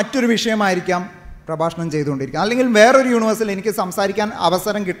ഞാൻ മറ്റൊരു വിഷയമായിരിക്കാം പ്രഭാഷണം ചെയ്തുകൊണ്ടിരിക്കുക, അല്ലെങ്കിൽ വേറൊരു യൂണിവേഴ്സിൽ എനിക്ക് സംസാരിക്കാൻ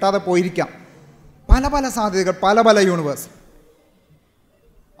അവസരം കിട്ടാതെ പോയിരിക്കാം. പല പല സാധ്യതകൾ, പല പല യൂണിവേഴ്സ്.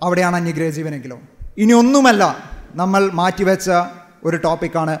 അവിടെയാണ് അന്യഗ്രഹ ജീവനെങ്കിലോ. ഇനി ഒന്നുമല്ല, നമ്മൾ മാറ്റിവെച്ച ഒരു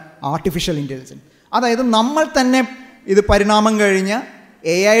ടോപ്പിക്കാണ് ആർട്ടിഫിഷ്യൽ ഇൻ്റലിജൻസ്. അതായത് നമ്മൾ തന്നെ ഇത് പരിണാമം കഴിഞ്ഞ്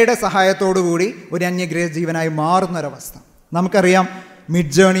AI-യുടെ സഹായത്തോടു കൂടി ഒരു അന്യഗ്രഹ ജീവനായി മാറുന്നൊരവസ്ഥ. നമുക്കറിയാം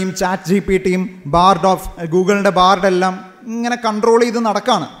മിഡ് ജേണിയും ചാറ്റ് GPT-യും ഗൂഗിളിൻ്റെ ബാർഡെല്ലാം ഇങ്ങനെ കൺട്രോൾ ചെയ്ത്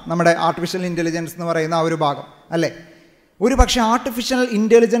നടക്കുകയാണ് നമ്മുടെ ആർട്ടിഫിഷ്യൽ ഇൻ്റലിജൻസ് എന്ന് പറയുന്ന ആ ഒരു ഭാഗം, അല്ലേ? ഒരു പക്ഷേ ആർട്ടിഫിഷ്യൽ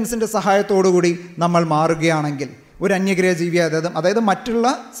ഇൻ്റലിജൻസിൻ്റെ സഹായത്തോടുകൂടി നമ്മൾ മാറുകയാണെങ്കിൽ ഒരു അന്യഗ്രഹ ജീവി, അതായത് മറ്റുള്ള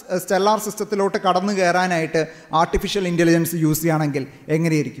സ്റ്റെല്ലാർ സിസ്റ്റത്തിലോട്ട് കടന്നു കയറാനായിട്ട് ആർട്ടിഫിഷ്യൽ ഇൻ്റലിജൻസ് യൂസ് ചെയ്യുകയാണെങ്കിൽ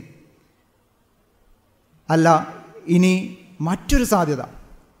എങ്ങനെയായിരിക്കും? അല്ല, ഇനി മറ്റൊരു സാധ്യത,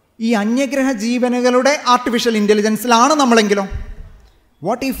 ഈ അന്യഗ്രഹ ജീവനുകളുടെ artificial ഇൻ്റലിജൻസിലാണ് നമ്മളെങ്കിലോ?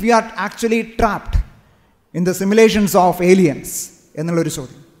 What if we are actually trapped in the simulations of aliens എന്നുള്ളൊരു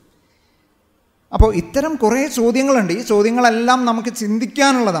ചോദ്യം. അപ്പോൾ ഇത്തരം കുറേ ചോദ്യങ്ങളുണ്ട്. ഈ ചോദ്യങ്ങളെല്ലാം നമുക്ക്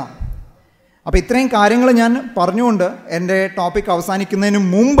ചിന്തിക്കാനുള്ളതാണ്. അപ്പോൾ ഇത്രയും കാര്യങ്ങൾ ഞാൻ പറഞ്ഞുകൊണ്ട് എൻ്റെ ടോപ്പിക് അവസാനിക്കുന്നതിന്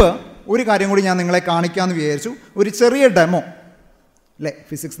മുമ്പ് ഒരു കാര്യം കൂടി ഞാൻ നിങ്ങളെ കാണിക്കാമെന്ന് വിചാരിച്ചു. ഒരു ചെറിയ ഡെമോ, അല്ലേ?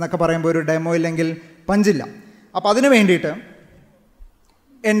 ഫിസിക്സ് എന്നൊക്കെ പറയുമ്പോൾ ഒരു ഡെമോ ഇല്ലെങ്കിൽ പഞ്ചില്ല. അപ്പോൾ അതിന് വേണ്ടിയിട്ട്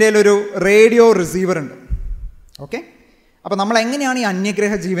എൻ്റെ കയ്യിലൊരു റേഡിയോ റിസീവർ ഉണ്ട്. ഓക്കെ, അപ്പോൾ നമ്മൾ എങ്ങനെയാണ് ഈ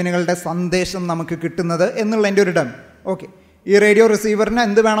അന്യഗ്രഹ ജീവനുകളുടെ സന്ദേശം നമുക്ക് കിട്ടുന്നത് എന്നുള്ള എൻ്റെ ഒരു ഡെമോ. ഓക്കെ, ഈ റേഡിയോ റിസീവറിന്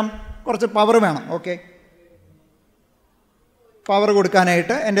എന്ത് വേണം? കുറച്ച് പവർ വേണം. ഓക്കെ, പവർ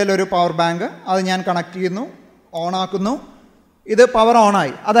കൊടുക്കാനായിട്ട് എൻ്റെ കയ്യിലൊരു പവർ ബാങ്ക്, അത് ഞാൻ കണക്ട് ചെയ്യുന്നു, ഓണാക്കുന്നു. ഇത് പവർ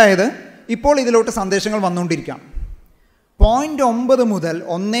ഓണായി. അതായത് ഇപ്പോൾ ഇതിലോട്ട് സന്ദേശങ്ങൾ വന്നുകൊണ്ടിരിക്കുകയാണ്. 0.9 മുതൽ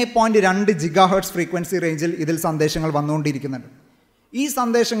 1.2 GHz ഫ്രീക്വൻസി റേഞ്ചിൽ ഇതിൽ സന്ദേശങ്ങൾ വന്നുകൊണ്ടിരിക്കുന്നുണ്ട്. ഈ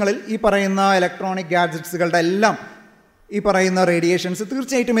സന്ദേശങ്ങളിൽ ഈ പറയുന്ന ഇലക്ട്രോണിക് ഗാഡ്ജറ്റ്സുകളുടെ എല്ലാം ഈ പറയുന്ന റേഡിയേഷൻസ്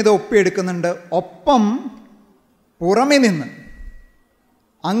തീർച്ചയായിട്ടും ഇത് ഒപ്പിയെടുക്കുന്നുണ്ട്. ഒപ്പം പുറമെ നിന്ന്,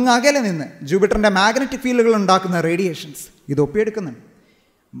 അങ്ങകലെ നിന്ന് ജൂപ്പിറ്ററിൻ്റെ മാഗ്നറ്റിക് ഫീൽഡുകൾ ഉണ്ടാക്കുന്ന റേഡിയേഷൻസ് ഇത് ഒപ്പിയെടുക്കുന്നുണ്ട്.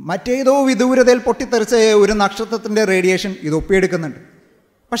 മറ്റേതോ വിദൂരതയിൽ പൊട്ടിത്തെറിച്ച ഒരു നക്ഷത്രത്തിൻ്റെ റേഡിയേഷൻ ഇത് ഒപ്പിയെടുക്കുന്നുണ്ട്.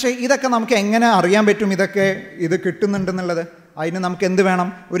 പക്ഷേ ഇതൊക്കെ നമുക്ക് എങ്ങനെ അറിയാൻ പറ്റും ഇത് കിട്ടുന്നുണ്ടെന്നുള്ളത്? അതിന് നമുക്ക് എന്ത് വേണം?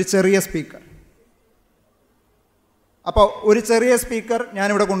 ഒരു ചെറിയ സ്പീക്കർ. അപ്പോൾ ഒരു ചെറിയ സ്പീക്കർ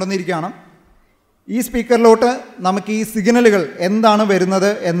ഞാനിവിടെ കൊണ്ടുവന്നിരിക്കുകയാണ്. ഈ സ്പീക്കറിലോട്ട് നമുക്ക് ഈ സിഗ്നലുകൾ എന്താണ്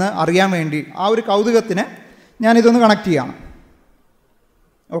വരുന്നത് എന്ന് അറിയാൻ വേണ്ടി ആ ഒരു കൗതുകത്തിന് ഞാനിതൊന്ന് കണക്ട് ചെയ്യാണ്.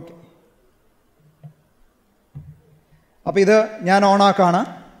 ഓക്കെ, അപ്പോൾ ഇത് ഞാൻ ഓണാക്കാണ്.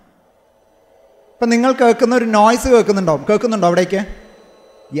 ഇപ്പം നിങ്ങൾ കേൾക്കുന്ന ഒരു നോയ്സ് കേൾക്കുന്നുണ്ടോ അവിടേക്ക്?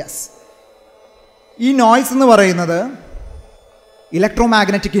 യെസ്. ഈ നോയ്സ് എന്ന് പറയുന്നത് ഇലക്ട്രോ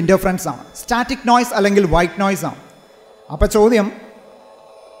മാഗ്നറ്റിക് ഇൻ്റർഫറൻസ് ആണ്. സ്റ്റാറ്റിക് നോയ്സ് അല്ലെങ്കിൽ വൈറ്റ് നോയ്സ് ആണ്. അപ്പോൾ ചോദ്യം,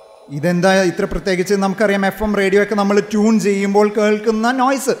 ഇതെന്താ ഇത്ര പ്രത്യേകിച്ച്? നമുക്കറിയാം FM റേഡിയോ ഒക്കെ നമ്മൾ ട്യൂൺ ചെയ്യുമ്പോൾ കേൾക്കുന്ന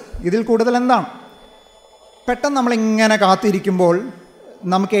നോയ്സ്, ഇതിൽ കൂടുതൽ എന്താണ്? പെട്ടെന്ന് നമ്മളിങ്ങനെ കാത്തിരിക്കുമ്പോൾ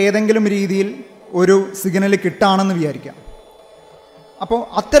നമുക്ക് ഏതെങ്കിലും രീതിയിൽ ഒരു സിഗ്നൽ കിട്ടുകയാണെന്ന് വിചാരിക്കാം. അപ്പോൾ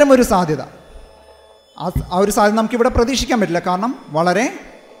അത്തരമൊരു സാധ്യത, ആ ഒരു സാധ്യത നമുക്കിവിടെ പ്രതീക്ഷിക്കാൻ പറ്റില്ല. കാരണം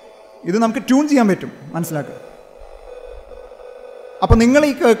ഇത് നമുക്ക് ട്യൂൺ ചെയ്യാൻ പറ്റും, മനസ്സിലാക്കുക. അപ്പോൾ നിങ്ങൾ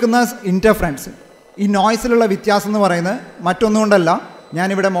ഈ കേൾക്കുന്ന ഇൻ്റർഫറൻസ്, ഈ നോയ്സിലുള്ള വ്യത്യാസം എന്ന് പറയുന്നത് മറ്റൊന്നും കൊണ്ടല്ല,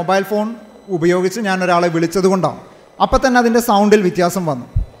 ഞാനിവിടെ മൊബൈൽ ഫോൺ ഉപയോഗിച്ച് ഞാൻ ഒരാളെ വിളിച്ചത് കൊണ്ടാണ്. അപ്പം തന്നെ അതിൻ്റെ സൗണ്ടിൽ വ്യത്യാസം വന്നു.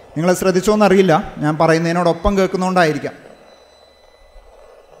 നിങ്ങൾ ശ്രദ്ധിച്ചോന്നറിയില്ല, ഞാൻ പറയുന്നതിനോടൊപ്പം കേൾക്കുന്നതുകൊണ്ടായിരിക്കാം.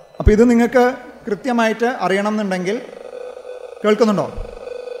 അപ്പോൾ ഇത് നിങ്ങൾക്ക് കൃത്യമായിട്ട് അറിയണം എന്നുണ്ടെങ്കിൽ കേൾക്കുന്നുണ്ടോ?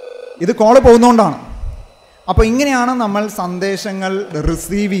 ഇത് കോള് പോകുന്നതുകൊണ്ടാണ്. അപ്പോൾ ഇങ്ങനെയാണ് നമ്മൾ സന്ദേശങ്ങൾ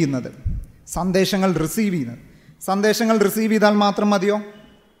റിസീവ് ചെയ്യുന്നത്. സന്ദേശങ്ങൾ റിസീവ് ചെയ്താൽ മാത്രം മതിയോ?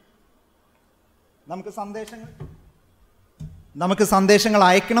 നമുക്ക് സന്ദേശങ്ങൾ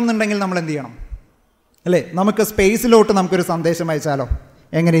അയക്കണം എന്നുണ്ടെങ്കിൽ നമ്മൾ എന്ത് ചെയ്യണം? അല്ലേ, നമുക്ക് സ്പേസിലോട്ട് നമുക്കൊരു സന്ദേശം അയച്ചാലോ?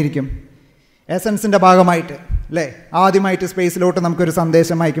 എങ്ങനെയിരിക്കും? എസെൻസിൻ്റെ ഭാഗമായിട്ട്, അല്ലേ, ആദ്യമായിട്ട് സ്പേസിലോട്ട് നമുക്കൊരു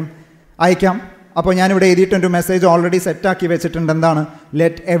സന്ദേശം അയക്കാം. അപ്പോൾ ഞാനിവിടെ എഴുതിയിട്ടൊരു മെസ്സേജ് ഓൾറെഡി സെറ്റാക്കി വെച്ചിട്ടുണ്ട്. എന്താണ്?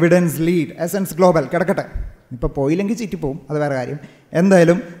 Let evidence lead essence global. കിടക്കട്ടെ, ഇപ്പോൾ പോയില്ലെങ്കിൽ ചീറ്റിപ്പോവും, അത് വേറെ കാര്യം.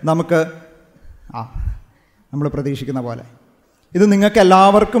 എന്തായാലും നമുക്ക് നമ്മൾ പ്രതീക്ഷിക്കുന്ന പോലെ ഇത് നിങ്ങൾക്ക്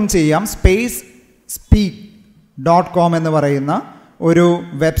എല്ലാവർക്കും ചെയ്യാം. spacespeak.com എന്ന് പറയുന്ന ഒരു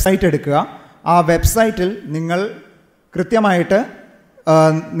വെബ്സൈറ്റ് എടുക്കുക. ആ വെബ്സൈറ്റിൽ നിങ്ങൾ കൃത്യമായിട്ട്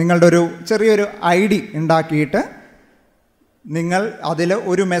നിങ്ങളുടെ ഒരു ചെറിയൊരു ID ഉണ്ടാക്കിയിട്ട് നിങ്ങൾ അതിൽ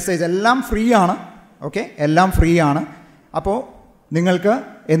ഒരു മെസ്സേജ്, എല്ലാം ഫ്രീ ആണ്. ഓക്കെ, എല്ലാം ഫ്രീ ആണ്. അപ്പോൾ നിങ്ങൾക്ക്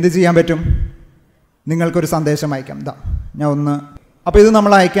എന്ത് ചെയ്യാൻ പറ്റും? നിങ്ങൾക്കൊരു സന്ദേശം അയക്കാം. അപ്പോൾ ഇത്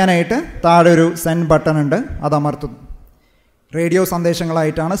നമ്മൾ അയക്കാനായിട്ട് താഴെ ഒരു സെൻഡ് ബട്ടൺ ഉണ്ട്, അത് അമർത്തുന്നു. റേഡിയോ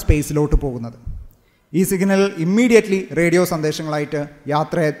സന്ദേശങ്ങളായിട്ടാണ് സ്പേസിലോട്ട് പോകുന്നത്. ഈ സിഗ്നൽ ഇമ്മീഡിയറ്റ്ലി റേഡിയോ സന്ദേശങ്ങളായിട്ട്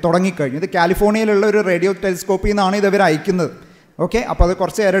യാത്ര തുടങ്ങിക്കഴിഞ്ഞു. ഇത് കാലിഫോർണിയയിലുള്ള ഒരു റേഡിയോ ടെലിസ്കോപ്പിൽ നിന്നാണ് ഇതവർ അയക്കുന്നത്. ഓക്കെ, അപ്പോൾ അത്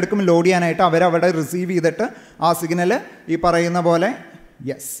കുറച്ച് നേരം എടുക്കും ലോഡ് ചെയ്യാനായിട്ട്. അവരവിടെ റിസീവ് ചെയ്തിട്ട് ആ സിഗ്നൽ ഈ പറയുന്ന പോലെ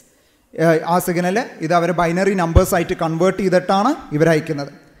ആ സിഗ്നൽ ഇത് അവർ ബൈനറി നമ്പേഴ്സായിട്ട് കൺവേർട്ട് ചെയ്തിട്ടാണ്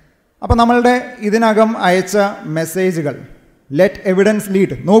ഇവരയക്കുന്നത്. അപ്പോൾ നമ്മളുടെ ഇതിനകം അയച്ച മെസ്സേജുകൾ ലെറ്റ് എവിഡൻസ്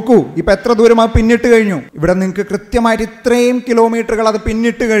ലീഡ്. നോക്കൂ, ഇപ്പം എത്ര ദൂരം അത് പിന്നിട്ട് കഴിഞ്ഞു. ഇവിടെ നിങ്ങൾക്ക് കൃത്യമായിട്ട് ഇത്രയും കിലോമീറ്ററുകൾ അത്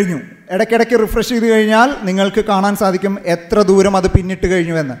പിന്നിട്ട് കഴിഞ്ഞു. ഇടയ്ക്കിടയ്ക്ക് റിഫ്രഷ് ചെയ്ത് കഴിഞ്ഞാൽ നിങ്ങൾക്ക് കാണാൻ സാധിക്കും എത്ര ദൂരം അത് പിന്നിട്ട്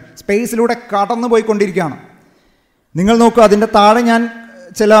കഴിഞ്ഞുവെന്ന്. സ്പേസിലൂടെ കടന്നു പോയിക്കൊണ്ടിരിക്കുകയാണ്. നിങ്ങൾ നോക്കൂ, അതിൻ്റെ താഴെ ഞാൻ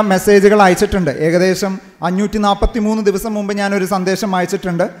ചില മെസ്സേജുകൾ അയച്ചിട്ടുണ്ട്. ഏകദേശം 543 ദിവസം മുമ്പ് ഞാനൊരു സന്ദേശം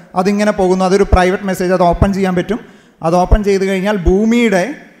അയച്ചിട്ടുണ്ട്. അതിങ്ങനെ പോകുന്നു. അതൊരു പ്രൈവറ്റ് മെസ്സേജ്. അത് ഓപ്പൺ ചെയ്യാൻ പറ്റും. അത് ഓപ്പൺ ചെയ്ത് കഴിഞ്ഞാൽ ഭൂമിയുടെ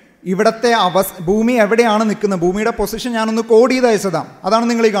ഇവിടുത്തെ ഭൂമി എവിടെയാണ് നിൽക്കുന്നത്, ഭൂമിയുടെ പൊസിഷൻ ഞാനൊന്ന് കോഡ് ചെയ്ത് അയച്ചതാണ്. അതാണ്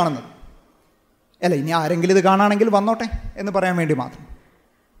നിങ്ങൾ ഈ കാണുന്നത്. അല്ല, ഇനി ആരെങ്കിലും ഇത് കാണുകയാണെങ്കിൽ വന്നോട്ടെ എന്ന് പറയാൻ വേണ്ടി മാത്രം.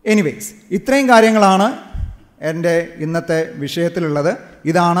 എനിവേയ്സ്, ഇത്രയും കാര്യങ്ങളാണ് എൻ്റെ ഇന്നത്തെ വിഷയത്തിലുള്ളത്.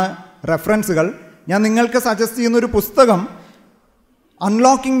 ഇതാണ് റെഫറൻസുകൾ. ഞാൻ നിങ്ങൾക്ക് സജസ്റ്റ് ചെയ്യുന്നൊരു പുസ്തകം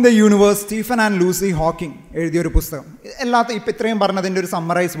unlocking the universe, Stephen and Lucy Hawking എഴുതിയൊരു പുസ്തകം. ഇപ്പം ഇത്രയും പറഞ്ഞതിൻ്റെ ഒരു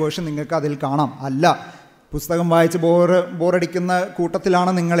സമ്മറൈസ് വേർഷൻ നിങ്ങൾക്ക് അതിൽ കാണാം. അല്ല, പുസ്തകം വായിച്ച് ബോറടിക്കുന്ന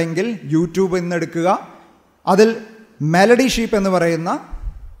കൂട്ടത്തിലാണ് നിങ്ങളെങ്കിൽ യൂട്യൂബ് ഇന്നെടുക്കുക. അതിൽ മെലഡി ഷീപ്പ് എന്ന് പറയുന്ന,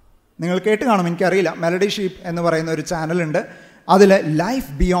 നിങ്ങൾ കേട്ട് കാണും, എനിക്കറിയില്ല, മെലഡി ഷീപ്പ് എന്ന് പറയുന്ന ഒരു ചാനലുണ്ട്. അതിൽ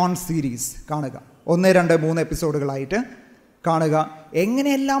ലൈഫ് ബിയോണ്ട് സീരീസ് കാണുക. 1, 2, 3 എപ്പിസോഡുകളായിട്ട് കാണുക.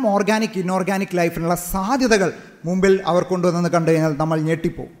 എങ്ങനെയെല്ലാം ഓർഗാനിക് ഇൻഓർഗാനിക് ലൈഫിനുള്ള സാധ്യതകൾ മുമ്പിൽ അവർ കൊണ്ടുവന്നെന്ന് കണ്ടു കഴിഞ്ഞാൽ നമ്മൾ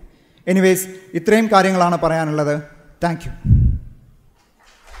ഞെട്ടിപ്പോവും. എനിവേയ്സ്, ഇത്രയും കാര്യങ്ങളാണ് പറയാനുള്ളത്. Thank you.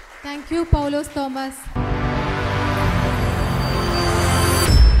 Thank you, Paulose Thomas.